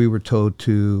 And we were told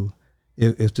to,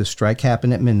 if the strike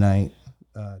happened at midnight,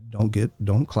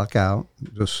 don't clock out,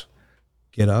 just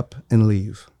get up and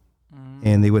leave.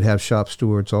 And they would have shop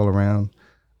stewards all around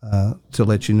to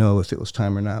let you know if it was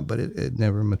time or not, but it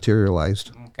never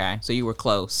materialized. Okay, so you were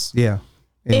close. Yeah.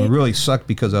 And it really sucked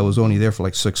because I was only there for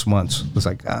like 6 months. It was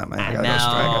like, man, I gotta go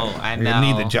strike. I I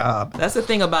need the job. That's the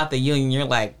thing about the union. You're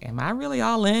like, am I really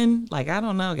all in? Like, I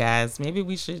don't know, guys. Maybe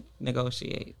we should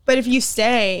negotiate. But if you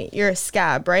stay, you're a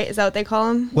scab, right? Is that what they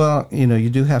call them? Well, you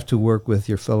do have to work with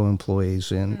your fellow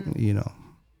employees and,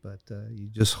 but you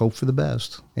just hope for the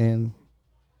best. And,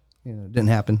 it didn't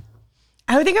happen.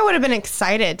 I think I would have been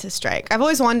excited to strike. I've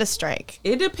always wanted to strike.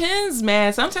 It depends,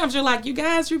 man. Sometimes you're like, you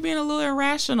guys, you're being a little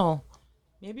irrational.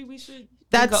 Maybe we should.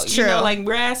 That's true. Like,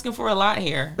 we're asking for a lot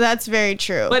here. That's very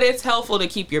true. But it's helpful to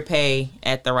keep your pay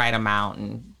at the right amount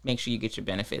and make sure you get your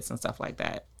benefits and stuff like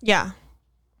that. Yeah.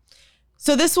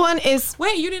 So this one is.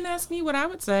 Wait, you didn't ask me what I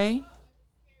would say.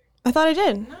 I thought I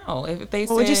did. No, if they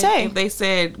What would you say? If they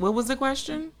said, what was the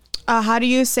question? How do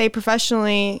you say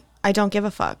professionally, I don't give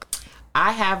a fuck?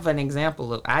 I have an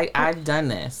example of, I've done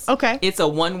this. Okay. It's a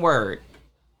one word.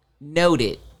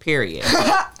 Noted, period.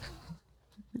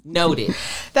 Noted.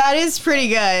 That is pretty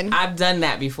good. I've done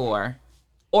that before.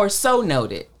 Or so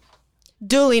noted.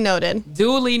 Duly noted.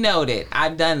 Duly noted.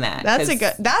 I've done that. That's a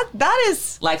good, that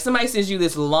is. Like somebody sends you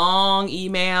this long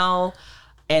email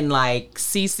and like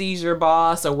CC's your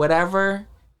boss or whatever.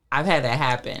 I've had that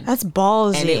happen. That's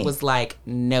ballsy. And it was like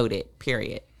noted,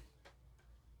 period.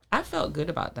 I felt good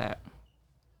about that.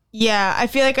 Yeah, I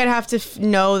feel like I'd have to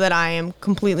know that I am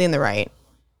completely in the right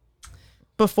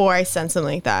before I send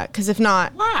something like that. Because if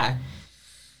not... Why?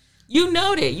 You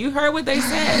noted. You heard what they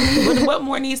said. What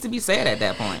more needs to be said at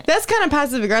that point? That's kind of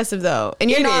passive-aggressive, though.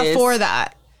 And you're not for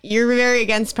that. You're very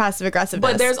against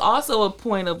passive-aggressiveness. But there's also a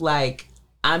point of like,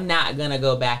 I'm not going to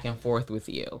go back and forth with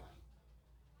you.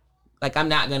 Like, I'm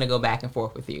not going to go back and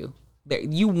forth with you.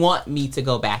 You want me to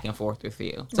go back and forth with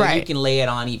you. So you can lay it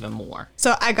on even more.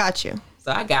 So I got you.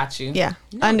 So I got you. Yeah.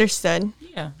 No. Understood.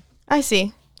 Yeah. I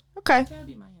see. Okay. That'd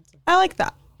be my answer. I like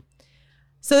that.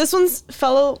 So this one's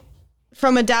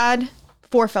from a dad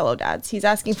for fellow dads. He's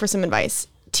asking for some advice.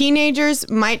 Teenagers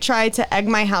might try to egg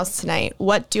my house tonight.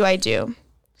 What do I do?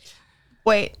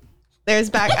 Wait.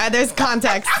 There's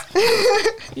context.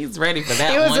 He's ready for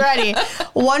that. He was ready.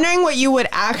 Wondering what you would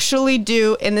actually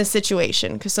do in this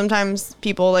situation, because sometimes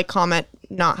people like comment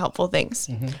not helpful things.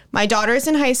 Mm-hmm. My daughter is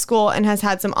in high school and has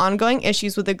had some ongoing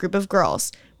issues with a group of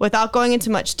girls. Without going into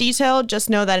much detail, just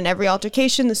know that in every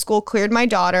altercation, the school cleared my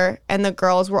daughter and the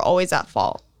girls were always at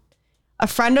fault. A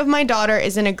friend of my daughter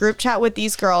is in a group chat with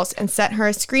these girls and sent her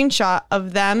a screenshot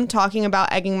of them talking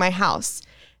about egging my house.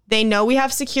 They know we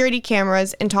have security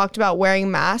cameras and talked about wearing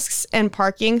masks and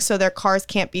parking so their cars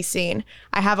can't be seen.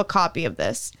 I have a copy of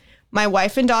this. My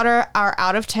wife and daughter are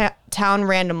out of town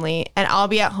randomly, and I'll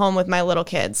be at home with my little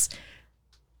kids.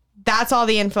 That's all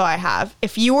the info I have.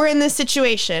 If you were in this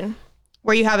situation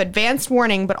where you have advanced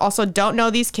warning but also don't know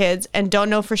these kids and don't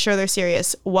know for sure they're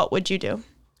serious, what would you do?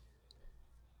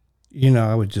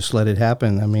 I would just let it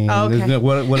happen. I mean,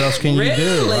 what else can you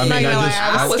do? I mean,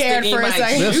 I was scared for a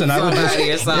second. Listen,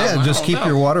 I would just keep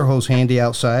your water hose handy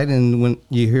outside, and when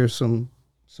you hear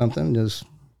something, just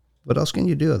what else can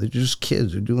you do? They're just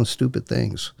kids. They're doing stupid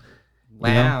things.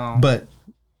 Wow. But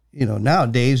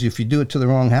nowadays, if you do it to the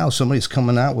wrong house, somebody's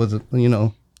coming out with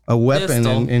a weapon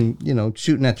and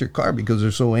shooting at your car because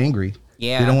they're so angry.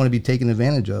 Yeah, they don't want to be taken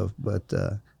advantage of. But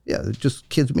they're just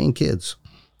kids being kids.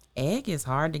 Egg is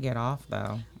hard to get off,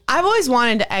 though. I've always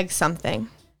wanted to egg something.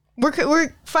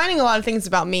 We're finding a lot of things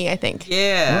about me, I think.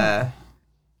 Yeah.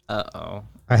 Uh-oh.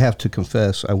 I have to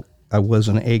confess, I was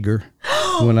an egger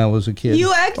when I was a kid.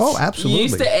 You egged? Oh, absolutely. You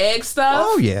used to egg stuff?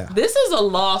 Oh, yeah. This is a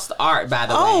lost art, by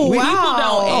the way. Wow. People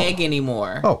don't egg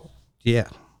anymore. Oh, yeah.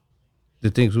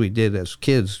 The things we did as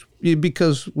kids,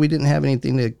 because we didn't have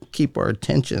anything to keep our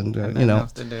attention, Nothing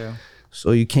else to do.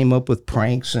 So you came up with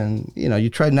pranks and, you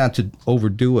tried not to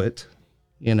overdo it,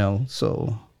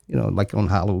 so, like on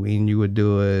Halloween you would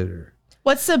do it. Or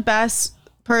what's the best,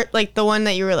 like the one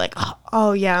that you were like,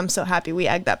 oh yeah, I'm so happy we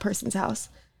egged that person's house?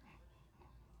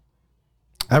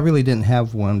 I really didn't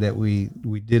have one that we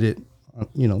did it,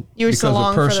 you were because so long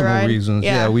of personal for the ride? reasons.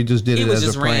 Yeah, we just did it was as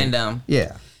just a prank. random.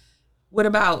 Yeah. What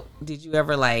about, did you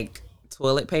ever like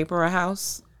toilet paper a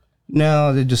house?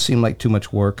 No, it just seemed like too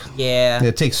much work. Yeah.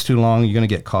 It takes too long. You're going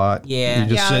to get caught. Yeah.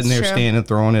 You're just sitting there true. standing,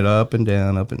 throwing it up and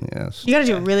down, up and yes. You got to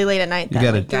do it really late at night. You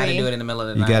gotta do it in the middle of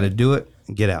the night. You got to do it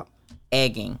and get out.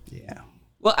 Egging. Yeah.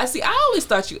 Well, I always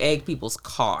thought you egg people's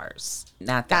cars,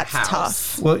 not their That's house.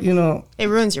 tough. Well, it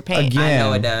ruins your paint. again, I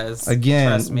know it does. Again,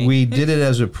 Trust me. we did it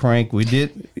as a prank. We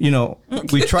did,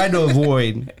 we tried to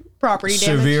avoid Property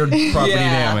damage. severe property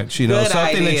Yeah. damage. Good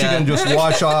Something that you idea. can just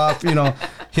wash off.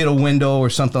 hit a window or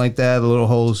something like that. The little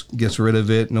hose gets rid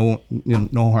of it. No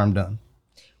harm done.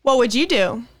 What would you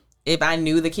do? If I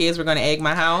knew the kids were going to egg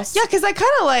my house? Yeah, because I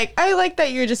like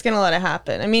that you're just going to let it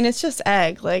happen. I mean, it's just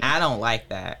egg. Like, I don't like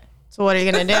that. So what are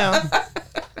you going to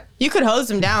do? You could hose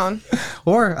them down.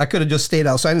 Or I could have just stayed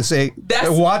outside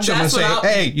and watch them and say,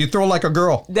 hey, you throw like a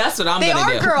girl. That's what I'm going to do.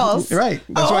 They are girls. Right.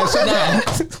 That's why I said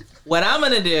that. What I'm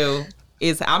going to do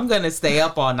is I'm going to stay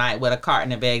up all night with a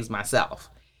carton of eggs myself.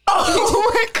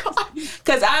 Oh my God.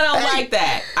 Because I don't like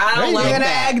that. I don't like that. You're going to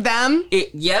egg them?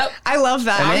 Yep. I love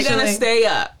that. I'm going to stay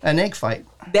up. An egg fight.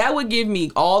 That would give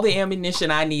me all the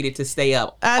ammunition I needed to stay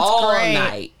up all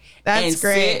night. That's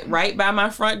great. Sit right by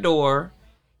my front door.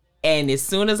 And as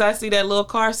soon as I see that little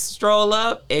car stroll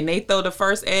up and they throw the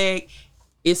first egg,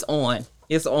 it's on.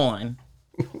 It's on.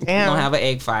 Damn. We're gonna have an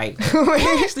egg fight. It would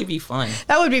actually be fun.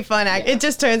 That would be fun. Yeah. It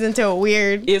just turns into a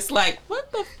weird. It's like,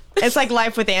 what the? It's like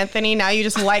Life with Anthony. Now you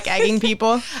just like egging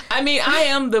people. I mean, I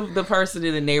am the person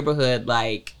in the neighborhood,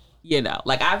 like, you know,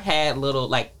 like I've had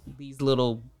I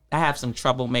have some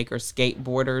troublemaker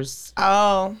skateboarders.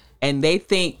 Oh. And they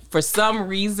think for some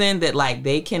reason that like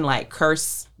they can like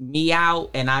curse me out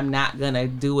and I'm not gonna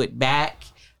do it back.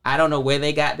 I don't know where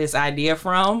they got this idea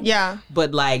from. Yeah.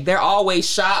 But like they're always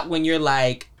shocked when you're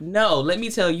like, no, let me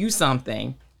tell you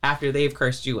something after they've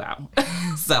cursed you out.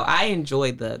 So I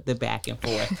enjoy the back and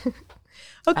forth.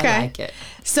 Okay. I like it.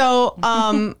 So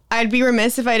I'd be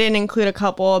remiss if I didn't include a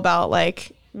couple about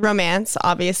like romance,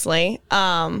 obviously.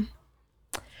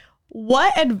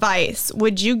 What advice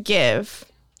would you give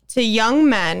to young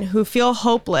men who feel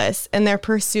hopeless in their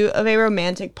pursuit of a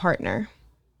romantic partner?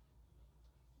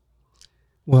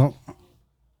 Well,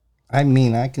 I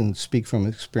mean, I can speak from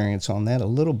experience on that a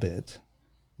little bit,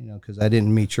 you know, because I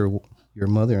didn't meet your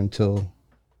mother until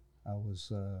I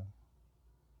was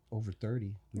over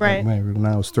 30. Right. When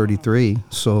I was 33.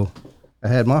 So I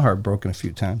had my heart broken a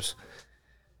few times.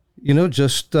 You know,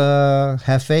 just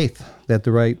have faith that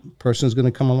the right person is going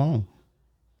to come along.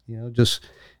 You know, just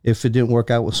if it didn't work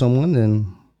out with someone,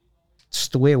 then it's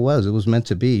the way it was. It was meant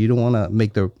to be. You don't want to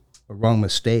make a wrong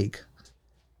mistake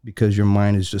because your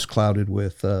mind is just clouded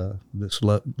with this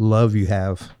love you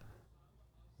have.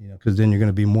 You know, because then you're going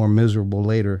to be more miserable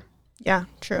later. Yeah,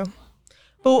 true.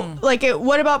 But like,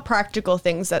 what about practical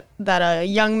things that a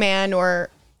young man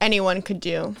or anyone could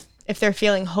do if they're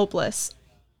feeling hopeless?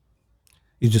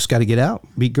 You just got to get out,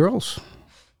 meet girls.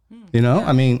 You know,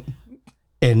 I mean,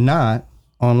 and not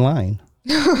online.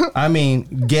 I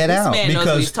mean, get out. This man knows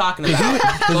what he's talking about.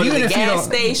 Go to the gas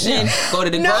station, go to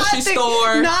the grocery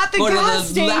store, go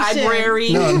to the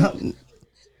library. No.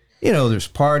 You know, there's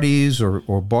parties or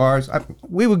bars.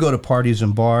 We would go to parties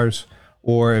and bars,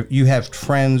 or if you have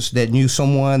friends that knew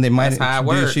someone, they might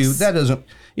introduce you. That doesn't,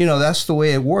 you know, that's the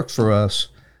way it worked for us.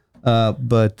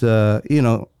 But you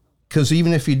know, because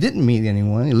even if you didn't meet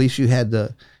anyone, at least you had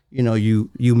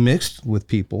you mixed with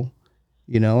people,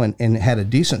 you know, and had a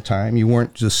decent time. You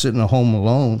weren't just sitting at home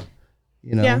alone,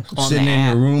 you know, sitting in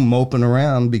your room moping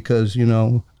around because, you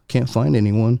know, can't find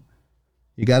anyone.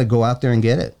 You got to go out there and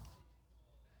get it.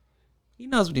 He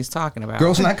knows what he's talking about.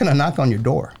 Girl's not going to knock on your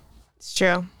door. It's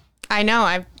true. I know.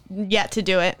 I've yet to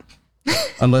do it.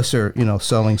 Unless they're, you know,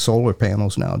 selling solar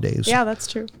panels nowadays. Yeah, that's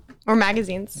true. Or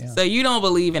magazines. Yeah. So you don't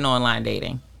believe in online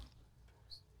dating?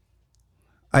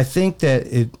 I think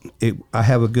that I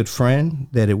have a good friend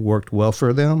that it worked well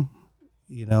for them.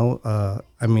 You know,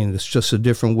 I mean, it's just a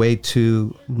different way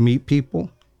to meet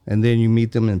people, and then you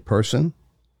meet them in person.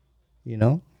 You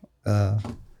know,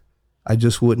 I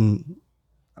just wouldn't,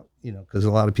 you know, because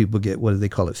a lot of people get, what do they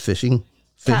call it, fishing?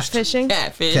 Catfishing?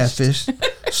 Catfish.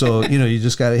 So, you know, you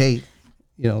just got to, hey,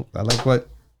 you know, I like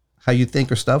how you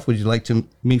think or stuff. Would you like to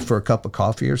meet for a cup of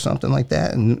coffee or something like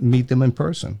that and meet them in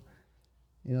person?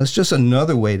 You know, it's just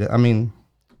another way to, I mean,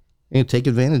 you know, take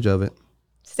advantage of it.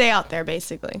 Stay out there,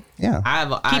 basically. Yeah.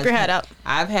 Keep your head up.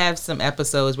 I've had some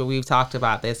episodes where we've talked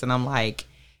about this, and I'm like,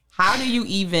 how do you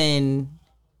even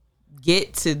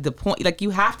get to the point? Like,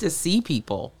 you have to see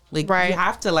people. Like, you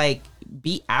have to, like,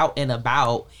 be out and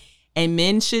about, and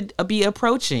men should be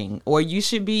approaching, or you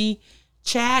should be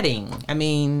chatting. I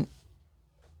mean,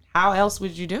 how else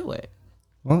would you do it?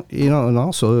 Well, you know, and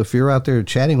also if you're out there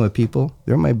chatting with people,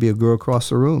 there might be a girl across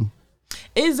the room.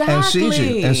 Exactly. And sees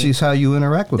you and sees how you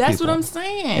interact with people. That's what I'm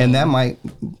saying. And that might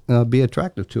be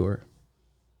attractive to her.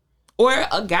 Or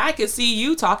a guy could see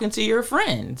you talking to your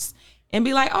friends and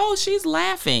be like, "Oh, she's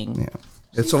laughing." Yeah,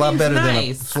 it's a lot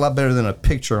better than a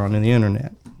picture on the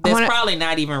internet. That's probably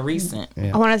not even recent.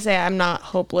 Yeah. I want to say I'm not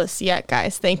hopeless yet,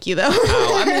 guys. Thank you, though.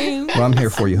 Oh, I mean, well, I'm here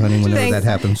for you, honey. Whenever that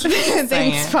happens.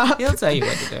 Thanks, Pop. He'll tell you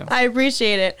what to do. I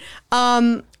appreciate it.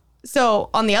 So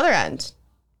on the other end,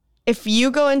 If you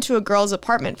go into a girl's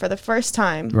apartment for the first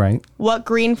time, Right. what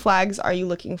green flags are you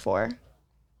looking for?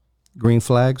 Green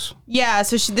flags. Yeah,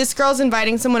 so this girl's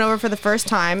inviting someone over for the first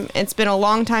time. It's been a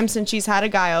long time since she's had a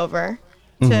guy over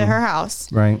to her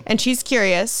house. Right. And she's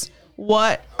curious,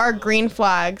 what are green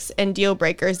flags and deal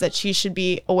breakers that she should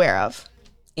be aware of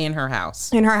In her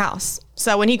house. in her house?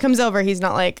 So when he comes over, he's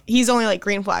only like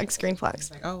green flags.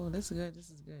 Like, oh, this is good. This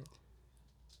is good.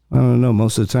 I don't know.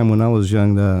 Most of the time when I was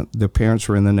young, the parents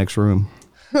were in the next room.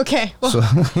 Okay. Well,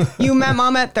 you met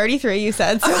mom at 33, you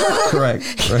said. So.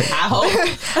 Correct. Right.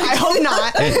 I hope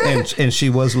not. And she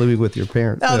was living with your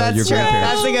parents. Oh, that's your true.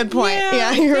 grandparents. That's a good point.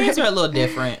 Yeah, Things you're right. are a little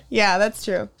different. Yeah, that's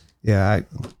true. Yeah,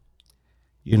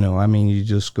 you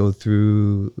just go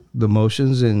through the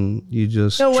motions and you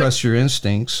just So trust your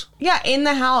instincts. Yeah, in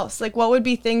the house, like what would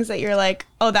be things that you're like,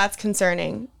 oh, that's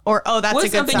concerning, or oh, that's What's a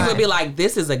good something sign. you would be like,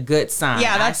 this is a good sign?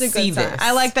 Yeah, that's I a see good sign. this.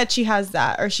 I like that she has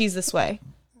that, or she's this way.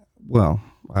 Well,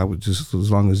 I would just,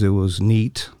 as long as it was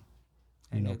neat,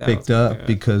 picked up,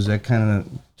 because that kind of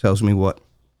tells me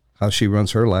how she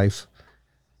runs her life.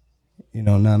 It's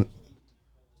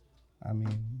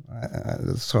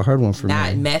a hard one for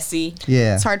Not me. messy.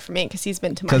 Yeah, It's hard for me because he's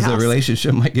been to my because house. the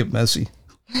relationship might get messy.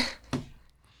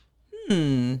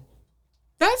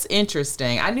 That's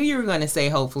interesting. I knew you were going to say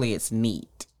hopefully it's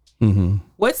neat. Mm-hmm.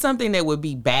 What's something that would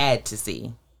be bad to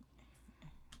see?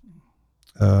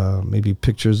 Maybe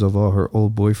pictures of all her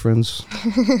old boyfriends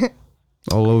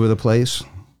all over the place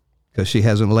because she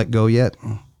hasn't let go yet.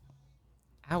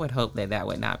 I would hope that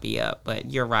would not be up,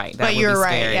 but you're right. That But would you're be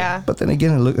right, scary. yeah. But then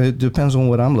again, it depends on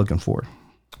what I'm looking for.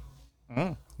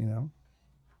 Mm.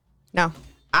 No.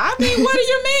 I mean, what do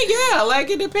you mean? Yeah, like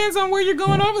it depends on where you're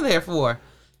going over there for.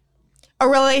 A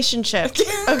relationship.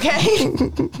 Okay.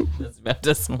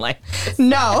 Just like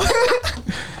No.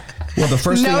 Well, the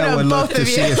first thing No I to would look both to of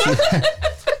see you. if she,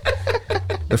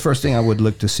 the first thing I would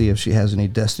look to see if she has any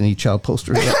Destiny Child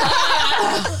posters up.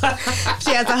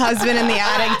 She has a husband in the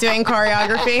attic doing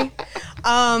choreography.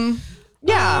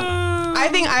 Yeah. I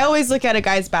think I always look at a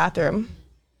guy's bathroom.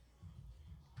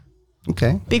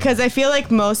 Okay. Because I feel like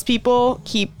most people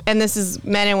keep, and this is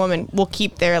men and women, will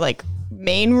keep their like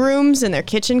main rooms and their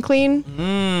kitchen clean.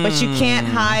 But you can't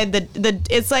hide the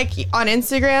it's like on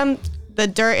Instagram, the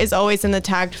dirt is always in the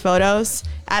tagged photos.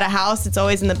 At a house, it's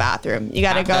always in the bathroom. You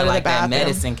got to go to like the bathroom. that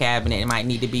medicine cabinet might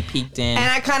need to be peeked in.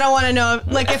 And I kind of want to know,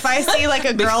 like, if I see like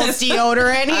a girl's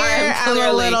deodorant here, I'm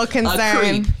a little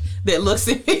concerned. That looks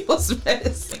at people's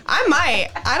medicine. I might.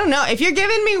 I don't know. If you're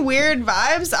giving me weird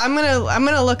vibes, I'm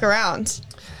gonna look around.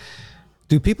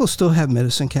 Do people still have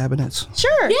medicine cabinets?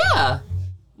 Sure. Yeah,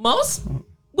 most.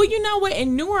 Well, you know what?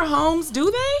 In newer homes, do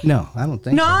they? No, I don't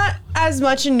think Not as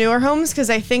much in newer homes because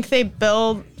I think they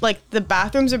build, like, the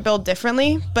bathrooms are built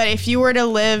differently. But if you were to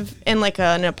live in, like,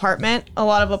 an apartment, a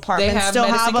lot of apartments have still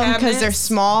have medicine them because they're cabinets?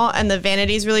 small and the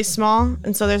vanity's really small.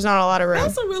 And so there's not a lot of room.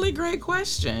 That's a really great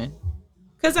question.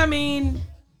 Because, I mean,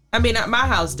 my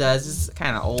house does. It's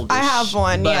kind of old. I have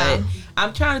one, but yeah.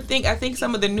 I'm trying to think. I think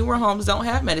some of the newer homes don't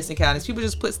have medicine cabinets. People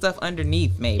just put stuff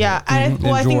underneath, maybe. Yeah. I think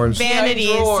drawers. vanities.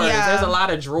 Yeah, drawers. Yeah. There's a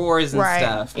lot of drawers and right.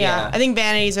 stuff. Yeah. I think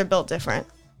vanities are built different.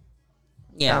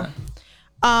 Yeah.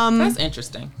 Um, That's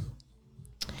interesting.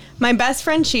 My best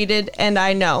friend cheated and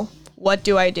I know. What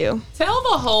do I do? Tell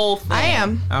the whole thing. I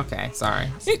am. Okay, sorry.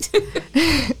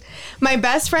 My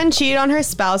best friend cheated on her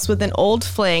spouse with an old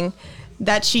fling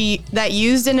that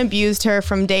used and abused her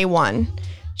from day one.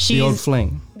 The old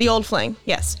fling. The old fling,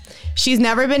 yes. She's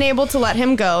never been able to let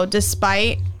him go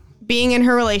despite being in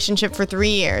her relationship for 3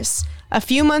 years. A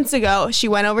few months ago, she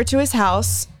went over to his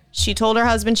house. She told her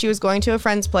husband she was going to a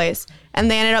friend's place, and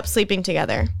they ended up sleeping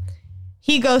together.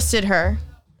 He ghosted her,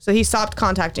 so he stopped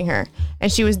contacting her,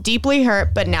 and she was deeply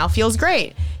hurt, but now feels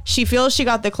great. She feels she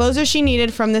got the closure she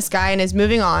needed from this guy and is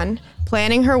moving on,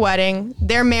 planning her wedding.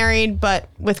 They're married, but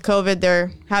with COVID,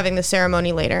 they're having the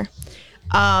ceremony later.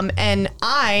 And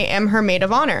I am her maid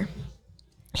of honor.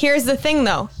 Here's the thing,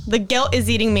 though. The guilt is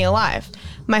eating me alive.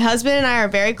 My husband and I are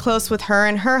very close with her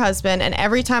and her husband, and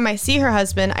every time I see her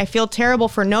husband, I feel terrible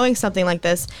for knowing something like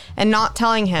this and not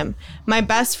telling him. My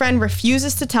best friend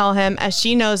refuses to tell him as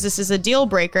she knows this is a deal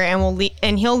breaker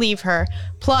and he'll leave her.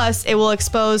 Plus, it will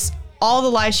expose all the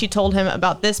lies she told him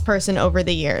about this person over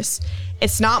the years.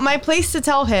 It's not my place to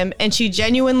tell him, and she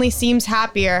genuinely seems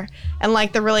happier and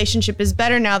like the relationship is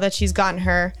better now that she's gotten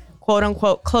her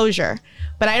quote-unquote closure.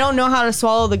 But I don't know how to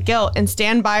swallow the guilt and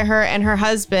stand by her and her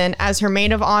husband as her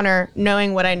maid of honor,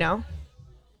 knowing what I know.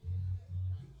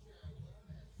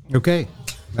 Okay.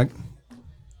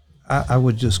 I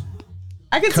would just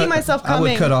I could see myself I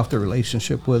coming. would cut off the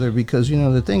relationship with her because,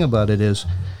 the thing about it is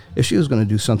if she was going to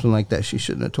do something like that, she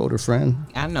shouldn't have told her friend.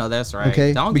 I know that's right.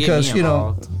 Okay, Don't because get me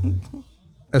involved.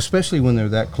 Especially when they're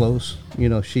that close,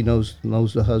 she knows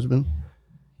the husband,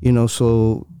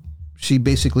 so she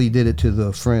basically did it to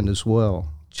the friend as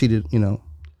well. She did,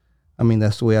 I mean,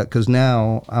 that's the way because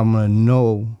now I'm going to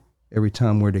know every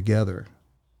time we're together,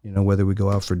 whether we go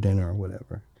out for dinner or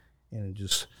whatever. And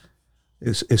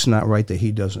it's not right that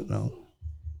he doesn't know,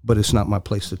 but it's not my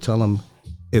place to tell him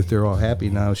if they're all happy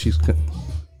now. She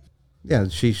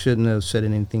shouldn't have said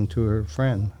anything to her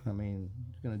friend. I mean,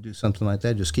 you're going to do something like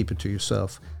that, just keep it to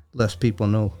yourself. Less people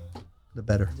know, the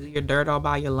better. Do your dirt all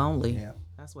by your lonely. Yeah.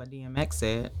 That's what DMX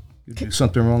said. You do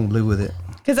something wrong, live with it.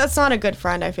 Because that's not a good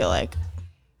friend, I feel like.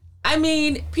 I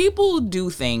mean, people do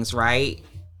things, right?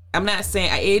 I'm not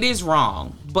saying it is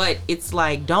wrong, but it's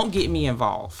like, don't get me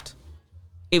involved.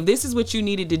 If this is what you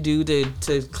needed to do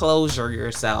to closure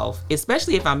yourself,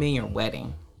 especially if I'm in your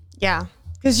wedding. Yeah.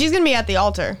 Because she's going to be at the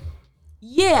altar.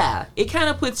 Yeah. It kind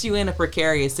of puts you in a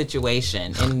precarious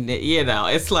situation. And,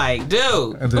 it's like,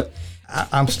 dude.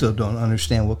 I'm still don't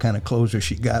understand what kind of closure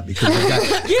she got because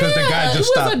the guy just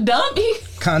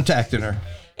stopped contacting her.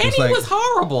 And he was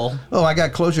horrible. Oh, I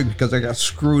got closure because I got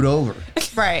screwed over.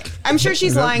 Right. I'm sure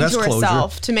she's lying to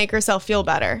herself to make herself feel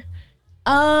better.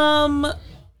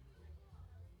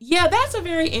 Yeah, that's a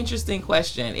very interesting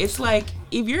question. It's like,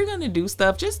 if you're going to do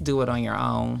stuff, just do it on your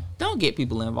own. Don't get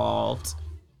people involved.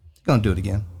 Gonna do it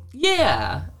again.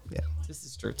 Yeah. Yeah. This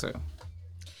is true too.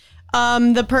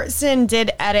 The person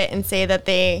did edit and say that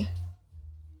they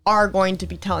are going to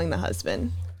be telling the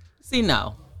husband. See,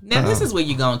 no. Now, this is where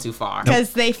you're going too far.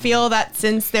 Because they feel that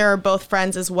since they're both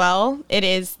friends as well, it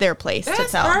is their place to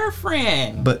tell. That's her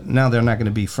friend. But now they're not going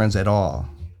to be friends at all.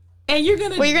 And you're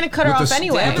going to... Well, you're going to cut her off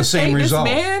anyway. With the same result.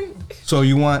 Man. So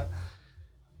you want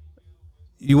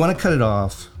to cut it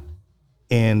off.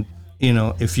 And,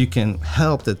 if you can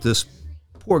help that this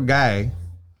poor guy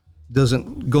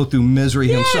doesn't go through misery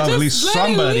himself, at least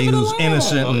somebody who's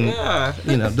innocent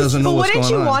and, doesn't know what's going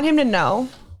on. Wouldn't you want him to know?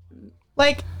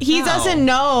 Like, he doesn't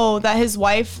know that his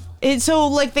wife... So,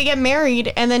 like, they get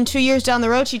married, and then 2 years down the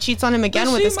road, she cheats on him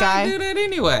again with this guy. She might do that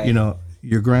anyway.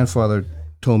 Your grandfather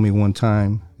told me one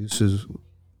time, he says,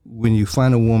 when you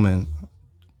find a woman,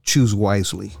 choose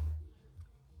wisely.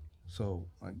 So,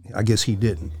 I guess he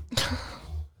didn't.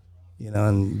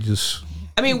 And just...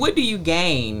 I mean, what do you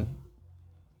gain?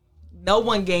 No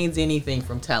one gains anything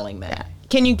from telling that.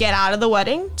 Can you get out of the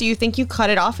wedding? Do you think you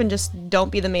cut it off and just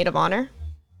don't be the maid of honor?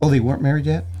 Oh, they weren't married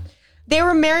yet? They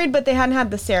were married, but they hadn't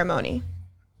had the ceremony.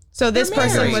 So this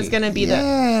person was going to be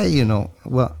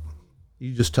well,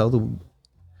 you just tell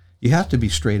you have to be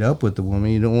straight up with the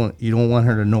woman. You don't want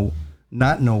her to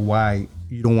not know why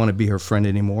you don't want to be her friend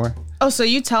anymore. Oh, so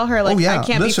you tell her, I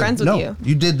can't be friends with you.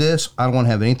 You did this. I don't want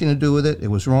to have anything to do with it. It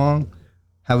was wrong.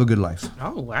 Have a good life.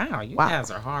 Oh, wow. You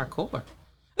guys are hardcore.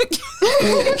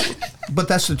 But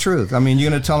that's the truth. I mean,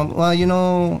 you're going to tell them,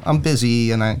 well, I'm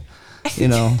busy and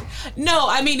No,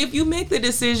 I mean, if you make the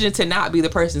decision to not be the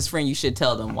person's friend, you should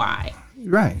tell them why.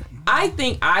 Right. I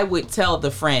think I would tell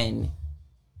the friend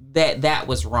that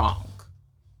was wrong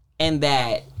and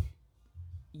that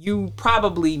you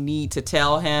probably need to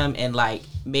tell him and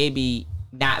maybe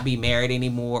not be married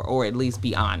anymore, or at least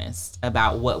be honest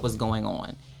about what was going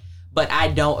on. But I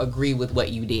don't agree with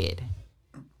what you did.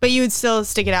 But you would still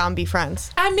stick it out and be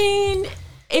friends. I mean,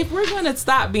 if we're going to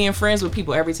stop being friends with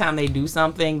people every time they do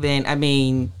something, then, I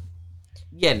mean,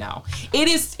 no. It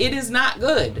is not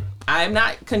good. I'm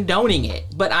not condoning it.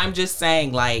 But I'm just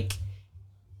saying,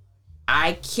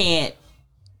 I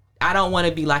don't want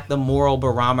to be the moral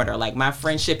barometer. My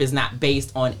friendship is not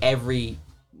based on every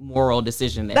moral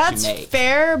decision that you make. That's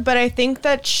fair, but I think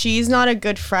that she's not a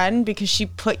good friend because she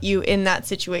put you in that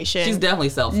situation. She's definitely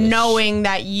selfish. Knowing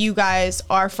that you guys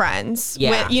are friends.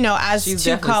 Yeah. With, as she's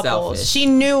two couples. Selfish. She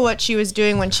knew what she was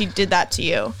doing when she did that to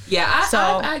you. Yeah,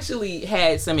 I've actually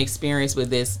had some experience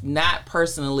with this, not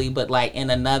personally, but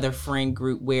in another friend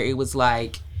group where it was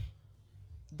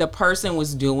the person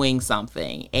was doing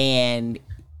something and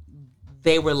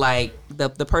they were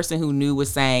the person who knew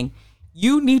was saying,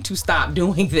 you need to stop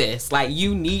doing this.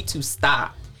 You need to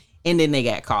stop. And then they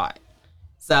got caught.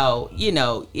 So,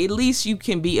 at least you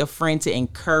can be a friend to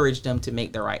encourage them to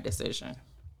make the right decision.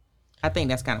 I think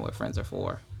that's kind of what friends are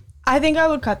for. I think I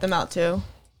would cut them out too.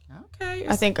 Okay.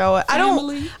 I think I would.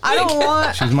 Family. I don't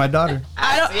want. She's my daughter.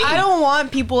 I don't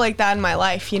want people like that in my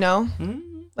life, Mm-hmm.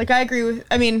 I agree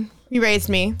with, he raised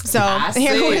me. So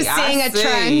here we're seeing a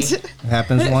trend. It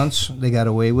happens once. They got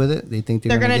away with it. They think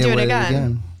they're going to do it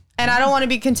again. And I don't want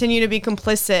to continue to be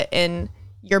complicit in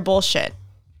your bullshit.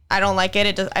 I don't like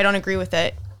it. I don't agree with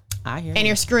it. I hear and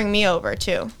you're screwing me over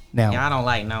too. Now, Yeah, I don't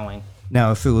like knowing.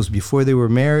 now, if it was before they were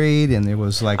married and there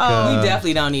was like, We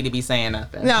definitely don't need to be saying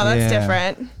nothing. No, that's Yeah.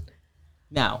 different.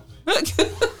 No. So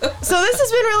this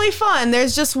has been really fun.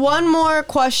 There's just one more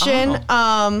question,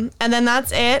 and then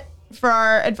that's it for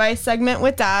our advice segment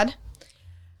with Dad.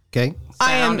 okay,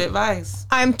 Sound advice.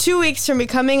 I'm 2 weeks from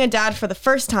becoming a dad for the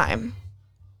first time.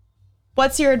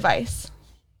 What's your advice?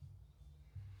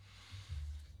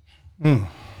 2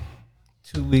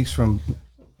 weeks from,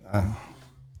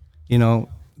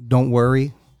 don't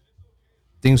worry.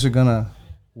 Things are gonna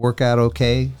work out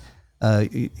okay.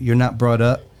 You're not brought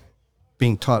up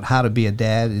being taught how to be a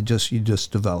dad. You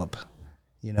just develop.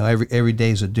 Every day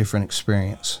is a different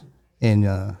experience, and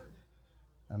I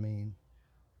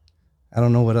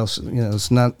don't know what else. It's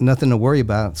nothing to worry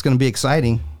about. It's gonna be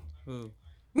exciting.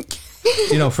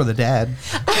 For the dad.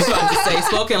 I was about to say,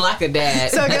 spoken like a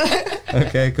dad. So good.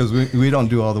 Okay, because we don't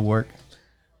do all the work.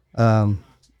 I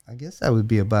guess that would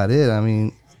be about it. I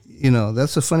mean,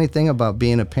 that's the funny thing about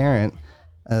being a parent.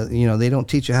 They don't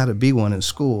teach you how to be one in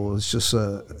school. It's just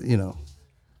a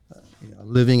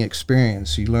living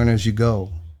experience. You learn as you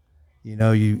go. You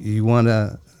got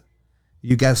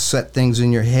to set things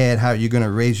in your head how you're going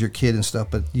to raise your kid and stuff,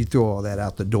 but you throw all that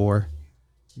out the door.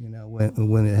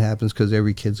 When it happens, because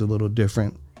every kid's a little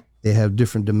different. They have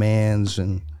different demands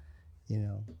and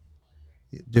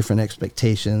different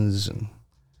expectations, and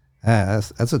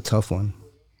that's a tough one.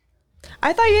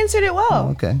 I thought you answered it well. Oh,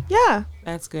 okay, Yeah.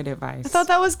 That's good advice. I thought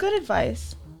that was good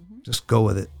advice. just go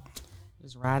with it.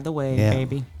 Just ride the wave, Yeah.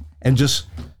 baby. And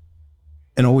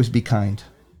always be kind.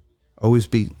 Always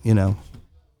be,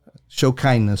 show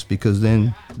kindness, because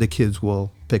then the kids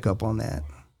will pick up on that.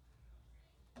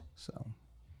 So,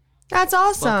 That's Spoken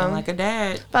awesome. like a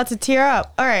dad. About to tear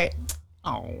up. All right.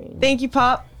 Oh. Thank you,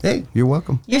 Pop. hey, you're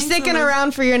welcome. You're Thanks, sticking Elise.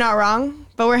 around for You're Not Wrong,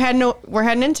 but we're heading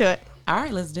into it. All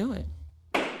right, let's do it.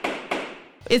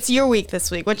 It's your week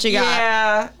this week. What you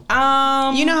got?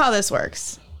 Yeah. You know how this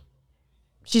works.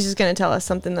 She's just going to tell us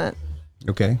something that...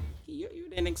 Okay. You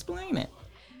didn't explain it.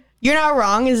 You're Not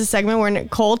Wrong is a segment where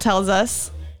Nicole tells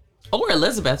us, Or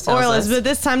Elizabeth tells or us. Elizabeth,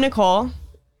 this time Nicole,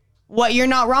 what you're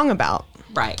not wrong about.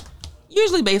 Right.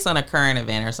 Usually based on a current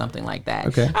event or something like that.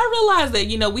 Okay. I realize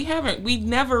that, we've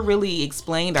never really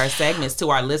explained our segments to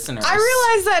our listeners. I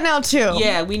realize that now too.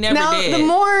 Yeah, we never now, did. The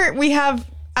more we have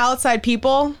outside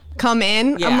people come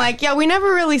in, Yeah. I'm like, we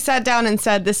never really sat down and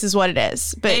said this is what it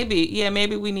is. But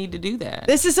Maybe we need to do that.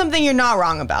 this is something you're not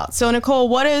wrong about. So Nicole,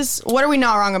 what are we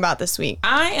not wrong about this week?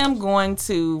 I am going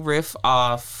to riff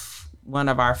off one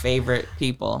of our favorite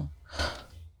people.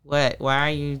 What? Why are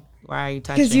you touching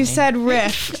Because you me? said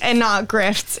riff and not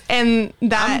grift, and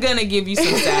that I'm gonna give you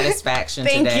some satisfaction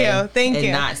Thank today. you, thank and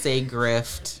you. not say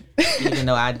grift, even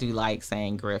though I do like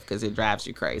saying grift because it drives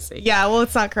you crazy. yeah, well,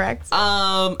 it's not correct.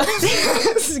 Go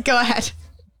ahead.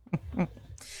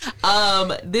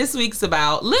 This week's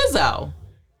about Lizzo,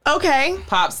 Okay.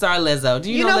 pop star Lizzo.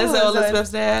 Do you, You know know who Lizzo, Lizzo is.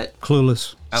 Elizabeth's dad?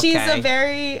 Clueless. She's Okay. a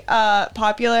very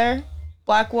popular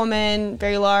Black woman,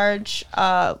 very large.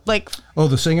 Oh,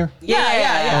 the singer?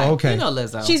 Yeah. Oh, okay. You know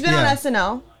Lizzo. She's been Yeah. on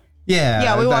SNL. Yeah.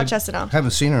 Yeah, we I watch SNL.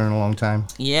 Haven't seen her in a long time.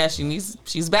 yeah,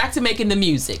 she's back to making the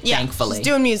music. Yeah, thankfully, she's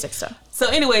doing music stuff. So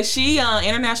anyway, she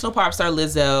international pop star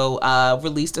Lizzo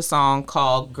released a song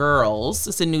called "Girls."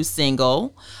 It's a new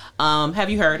single. Have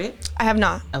you heard it? I have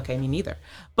not. Okay, me neither.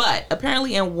 But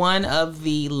apparently in one of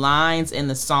the lines in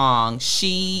the song,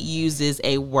 she uses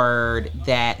a word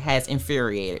that has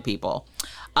infuriated people.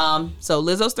 So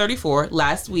Lizzo's 34.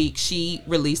 Last week, she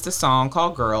released a song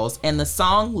called Girls. And the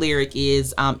song lyric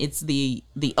is, it's the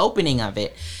opening of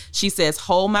it. She says,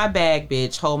 "Hold my bag,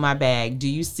 bitch, hold my bag. Do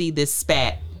you see this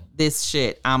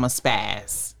shit? I'm a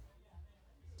spaz."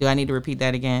 Do I need to repeat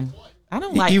that again? I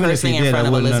don't like Even if you cursing in did, front I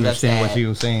of wouldn't Elizabeth's understand dad. what you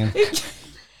were saying.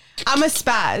 I'm a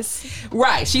spaz.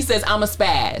 Right. She says, "I'm a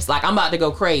spaz. Like, I'm about to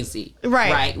go crazy."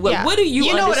 Right. Right. Yeah. What do you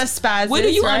You know what a spaz What do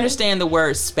is, you right? understand the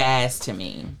word spaz to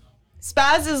mean?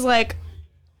 Spaz is like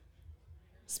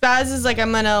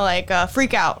I'm gonna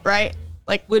freak out, right?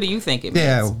 Like, What do you think it means?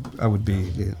 Yeah, I would be.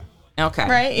 Yeah. Okay.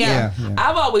 right? Yeah. Yeah.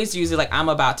 I've always used it like I'm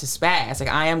about to spaz. Like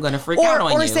I am going to freak out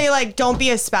on Or you. say like, don't be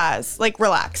a spaz. Like,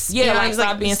 relax. Yeah, You know, like it's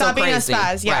stop being stop so being crazy. a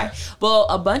spaz. Yeah. Right. Well,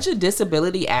 a bunch of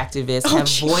disability activists have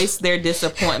geez. voiced their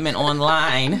disappointment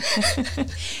online,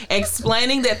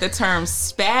 explaining that the term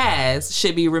spaz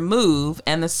should be removed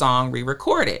and the song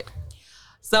re-recorded.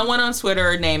 Someone on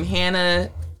Twitter named Hannah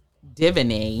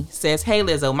Divany says, "Hey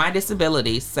Lizzo, my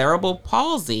disability, cerebral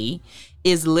palsy,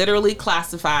 is literally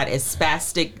classified as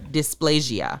spastic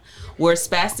dysplasia, where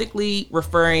spastically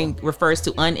refers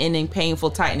to unending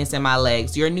painful tightness in my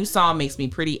legs. Your new song makes me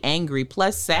pretty angry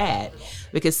plus sad,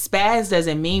 because spaz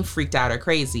doesn't mean freaked out or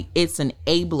crazy. It's an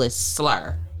ableist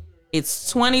slur.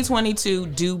 It's 2022.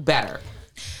 Do better.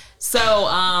 So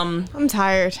I'm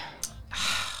tired.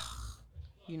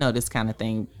 You know, this kind of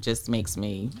thing just makes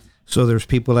me. So there's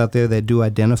people out there that do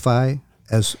identify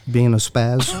as being a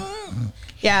spaz.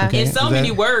 Yeah. In so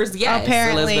many words, yes.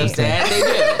 Apparently. Elizabeth said they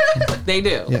do. They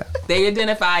do. Yeah. They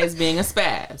identify as being a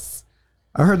spaz.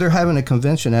 I heard they're having a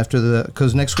convention after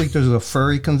because next week there's a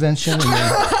furry convention and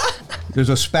then there's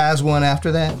a spaz one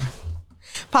after that.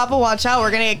 Papa, watch out.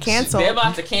 We're going to get canceled. They're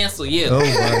about to cancel you. Oh,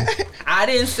 wow. I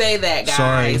didn't say that,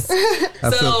 guys. Sorry.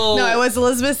 No, it was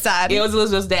Elizabeth's dad. It was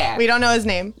Elizabeth's dad. We don't know his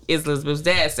name. Elizabeth's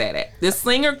dad said it. The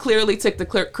singer clearly took the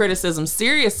criticism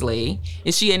seriously,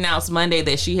 and she announced Monday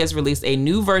that she has released a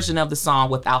new version of the song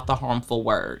without the harmful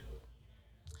word.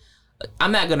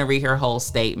 I'm not going to read her whole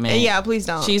statement. Yeah, please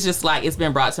don't. She's just like, it's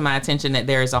been brought to my attention that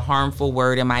there is a harmful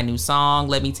word in my new song.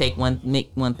 Let me make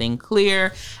one thing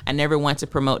clear. I never want to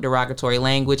promote derogatory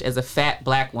language. As a fat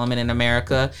black woman in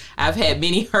America, I've had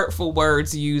many hurtful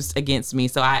words used against me,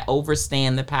 so I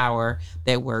understand the power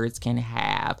that words can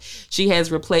have. She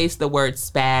has replaced the word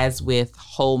spaz with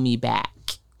hold me back.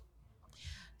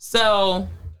 So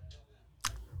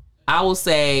I will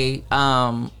say,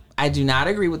 I do not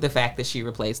agree with the fact that she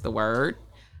replaced the word,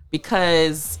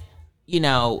 because, you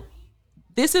know,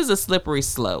 this is a slippery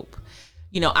slope.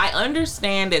 You know, I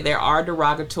understand that there are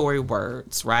derogatory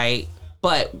words, right?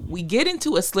 But we get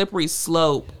into a slippery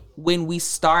slope when we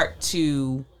start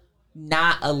to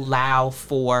not allow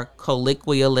for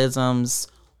colloquialisms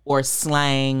or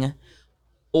slang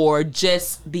or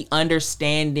just the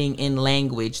understanding in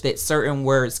language that certain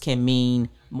words can mean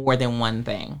more than one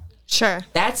thing. Sure.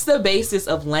 That's the basis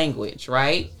of language,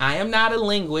 right? I am not a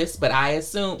linguist, but I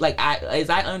assume, as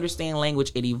I understand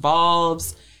language, it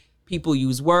evolves. People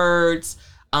use words.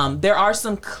 There are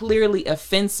some clearly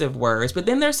offensive words, but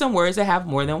then there's some words that have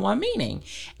more than one meaning.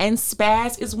 And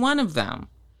spaz is one of them.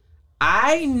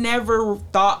 I never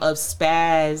thought of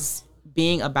spaz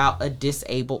being about a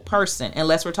disabled person,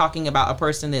 unless we're talking about a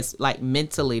person that's like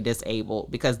mentally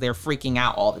disabled because they're freaking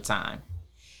out all the time.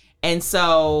 And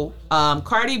so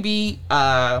Cardi B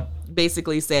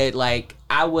basically said, like,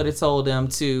 I would have told them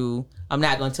to, I'm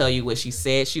not going to tell you what she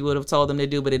said she would have told them to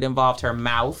do, but it involved her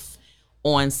mouth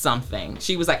on something.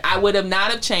 She was like, I would have not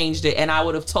have changed it, and I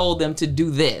would have told them to do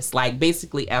this, like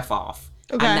basically F off.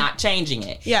 Okay. I'm not changing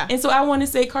it. Yeah. And so I want to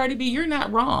say, Cardi B, you're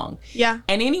not wrong. Yeah.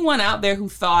 And anyone out there who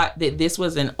thought that this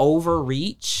was an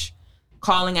overreach,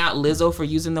 calling out Lizzo for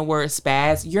using the word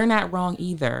spaz, you're not wrong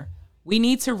either. We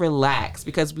need to relax,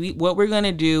 because what we're going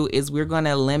to do is we're going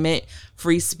to limit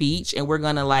free speech, and we're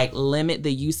going to like limit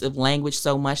the use of language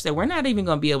so much that we're not even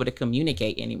going to be able to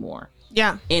communicate anymore.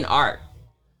 Yeah. In art.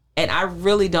 And I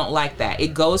really don't like that.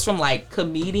 It goes from like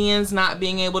comedians not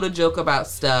being able to joke about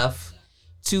stuff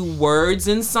to words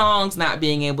and songs not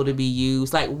being able to be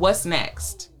used. Like, what's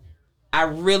next? I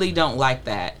really don't like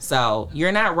that. So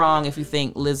you're not wrong if you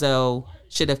think Lizzo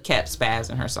should have kept spaz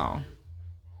in her song.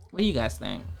 What do you guys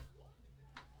think?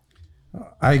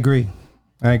 I agree.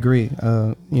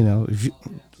 You know,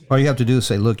 all you have to do is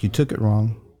say, look, you took it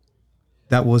wrong.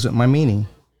 That wasn't my meaning.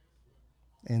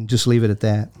 And just leave it at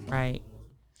that. Right.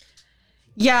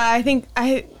 Yeah, I think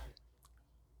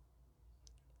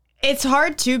it's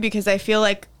hard too, because I feel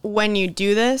like when you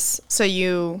do this, so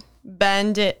you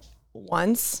bend it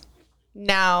once,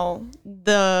 now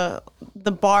the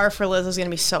bar for Lizzo is going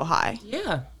to be so high.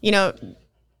 Yeah. You know,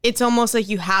 it's almost like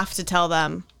you have to tell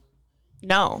them,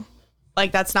 no.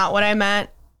 Like, that's not what I meant.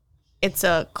 It's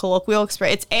a colloquial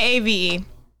expression. It's AAVE.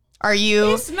 Are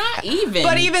you? It's not even.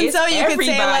 But even it's so, you could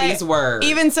say everybody's like, word.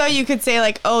 Even so, you could say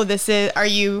like, oh, this is. Are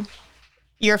you?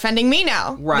 You're offending me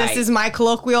now. Right. This is my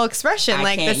colloquial expression. I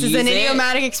like, can't this is an use it.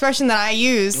 idiomatic expression that I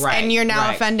use, Right, and you're now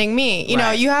right. offending me. You know,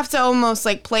 Right. you have to almost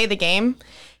like play the game,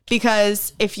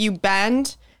 because if you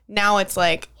bend, now it's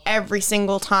like every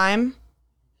single time.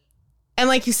 And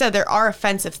like you said, there are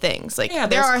offensive things. Like, Yeah,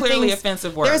 there there's are clearly things,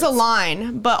 offensive words. There's a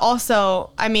line, but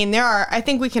also, I mean, I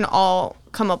think we can all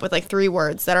come up with like 3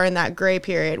 words that are in that gray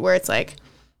period where it's like,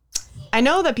 I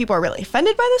know that people are really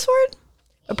offended by this word,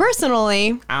 but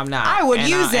personally, I'm not. I would And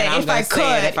use and I'm it if I gonna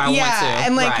say it could. if I want to.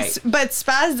 And like, Right. but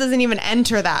spaz doesn't even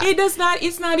enter that. It does not.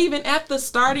 It's not even at the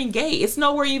starting gate. It's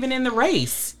nowhere even in the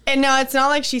race. And no, it's not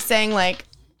like she's saying like,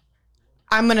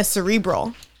 I'm gonna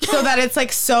cerebral. So that it's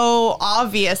like so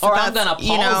obvious. Or that I'm that's,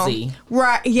 gonna palsy. You know,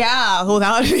 right? Yeah. Well,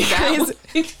 that would be That crazy.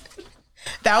 would-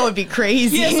 That would be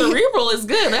crazy. Yeah, cerebral is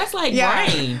good. That's like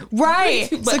brain. Right.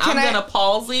 But So I'm gonna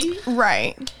palsy.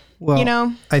 Right. Well, You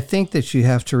know? I think that you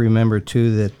have to remember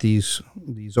too that these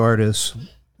artists,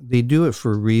 they do it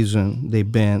for a reason. They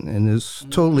bend, and it's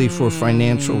totally for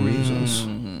financial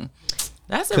reasons.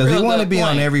 That's a Because real they want to good be on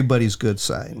point. everybody's good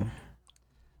side.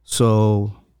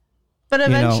 So, But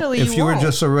eventually if you were won't.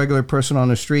 just a regular person on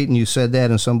the street and you said that,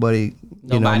 and somebody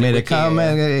Nobody made a would care.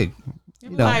 comment, hey,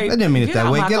 I didn't mean it Get that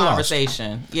out way. my Get lost.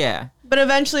 conversation. Yeah. But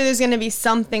eventually there's going to be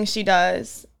something she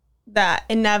does that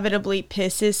inevitably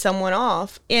pisses someone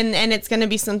off. And it's going to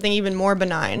be something even more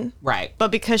benign. Right.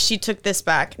 But because she took this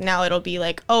back, now it'll be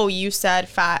like, oh, you said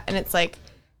fat. And it's like,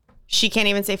 she can't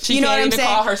even say, She you know can't what I'm even saying?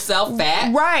 call herself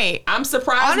fat. Right. I'm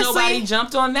surprised Honestly, nobody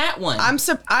jumped on that one.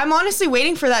 I'm honestly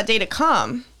waiting for that day to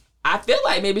come. I feel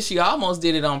like maybe she almost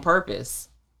did it on purpose.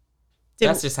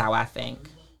 That's just how I think.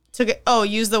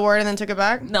 Use the word and then took it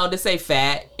back? No, to say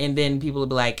fat, and then people would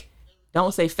be like,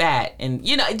 don't say fat. And,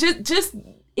 just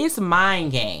it's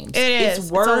mind games. It is. It's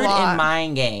It's a word lot. and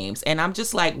mind games. And I'm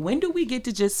just like, when do we get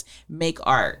to just make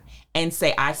art and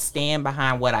say, I stand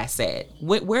behind what I said?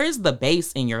 Where's the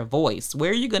bass in your voice?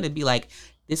 Where are you going to be like,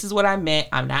 this is what I meant.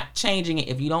 I'm not changing it.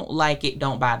 If you don't like it,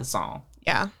 don't buy the song.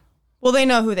 Yeah. Well, they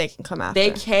know who they can come after. They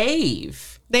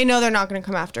cave. They know they're not going to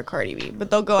come after Cardi B,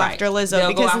 but they'll go Right. after Lizzo They'll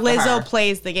go because after Lizzo her.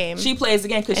 plays the game. She plays the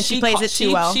game because And she plays it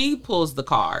too well. She pulls the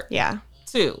card. Yeah.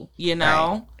 Too,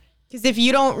 Right. Because if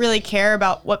you don't really care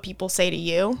about what people say to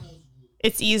you,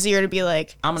 it's easier to be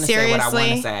like, I'm gonna say what I want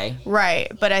to say.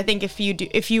 Right. But I think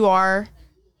if you are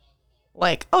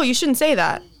like, oh, you shouldn't say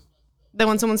that, then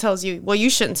when someone tells you, well, you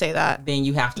shouldn't say that, Then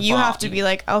you have to. you have to be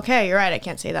like, okay, you're right, I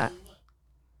can't say that.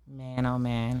 Man, oh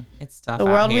man, it's tough. The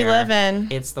out world we here. live in.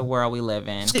 It's the world we live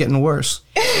in, It's getting worse,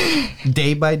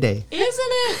 day by day. isn't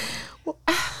it?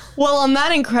 Well, on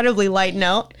that incredibly light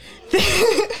note,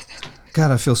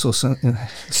 God, I feel so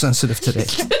sensitive today.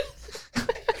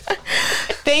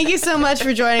 thank you so much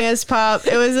for joining us, Pop.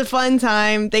 It was a fun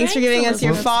time. Thanks for giving us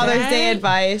your Elizabeth. Father's Day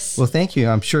advice. Well, thank you.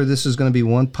 I'm sure this is going to be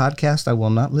one podcast I will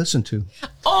not listen to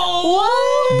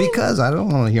Oh, because I don't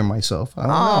want to hear myself. I don't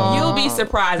know. you'll be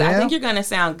surprised. I Yeah. think you're gonna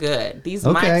sound good. These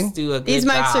Okay. mics do a good These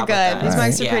mics job are good. with These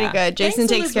us. mics are pretty good. Jason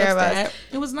Thanks, takes care of us. Elizabeth.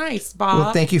 It was nice, Bob.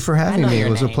 Well, thank you for having know me. your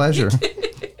It was a name. pleasure.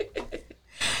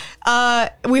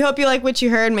 We hope you like what you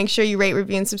heard. Make sure you rate,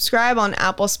 review, and subscribe on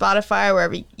Apple, Spotify,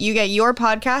 wherever you get your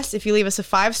podcasts. If you leave us a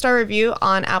 5-star review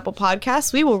on Apple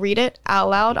Podcasts, we will read it out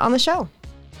loud on the show.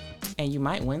 And you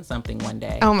might win something one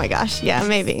day. Oh my gosh. Yeah,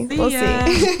 maybe. We'll ya.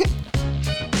 see.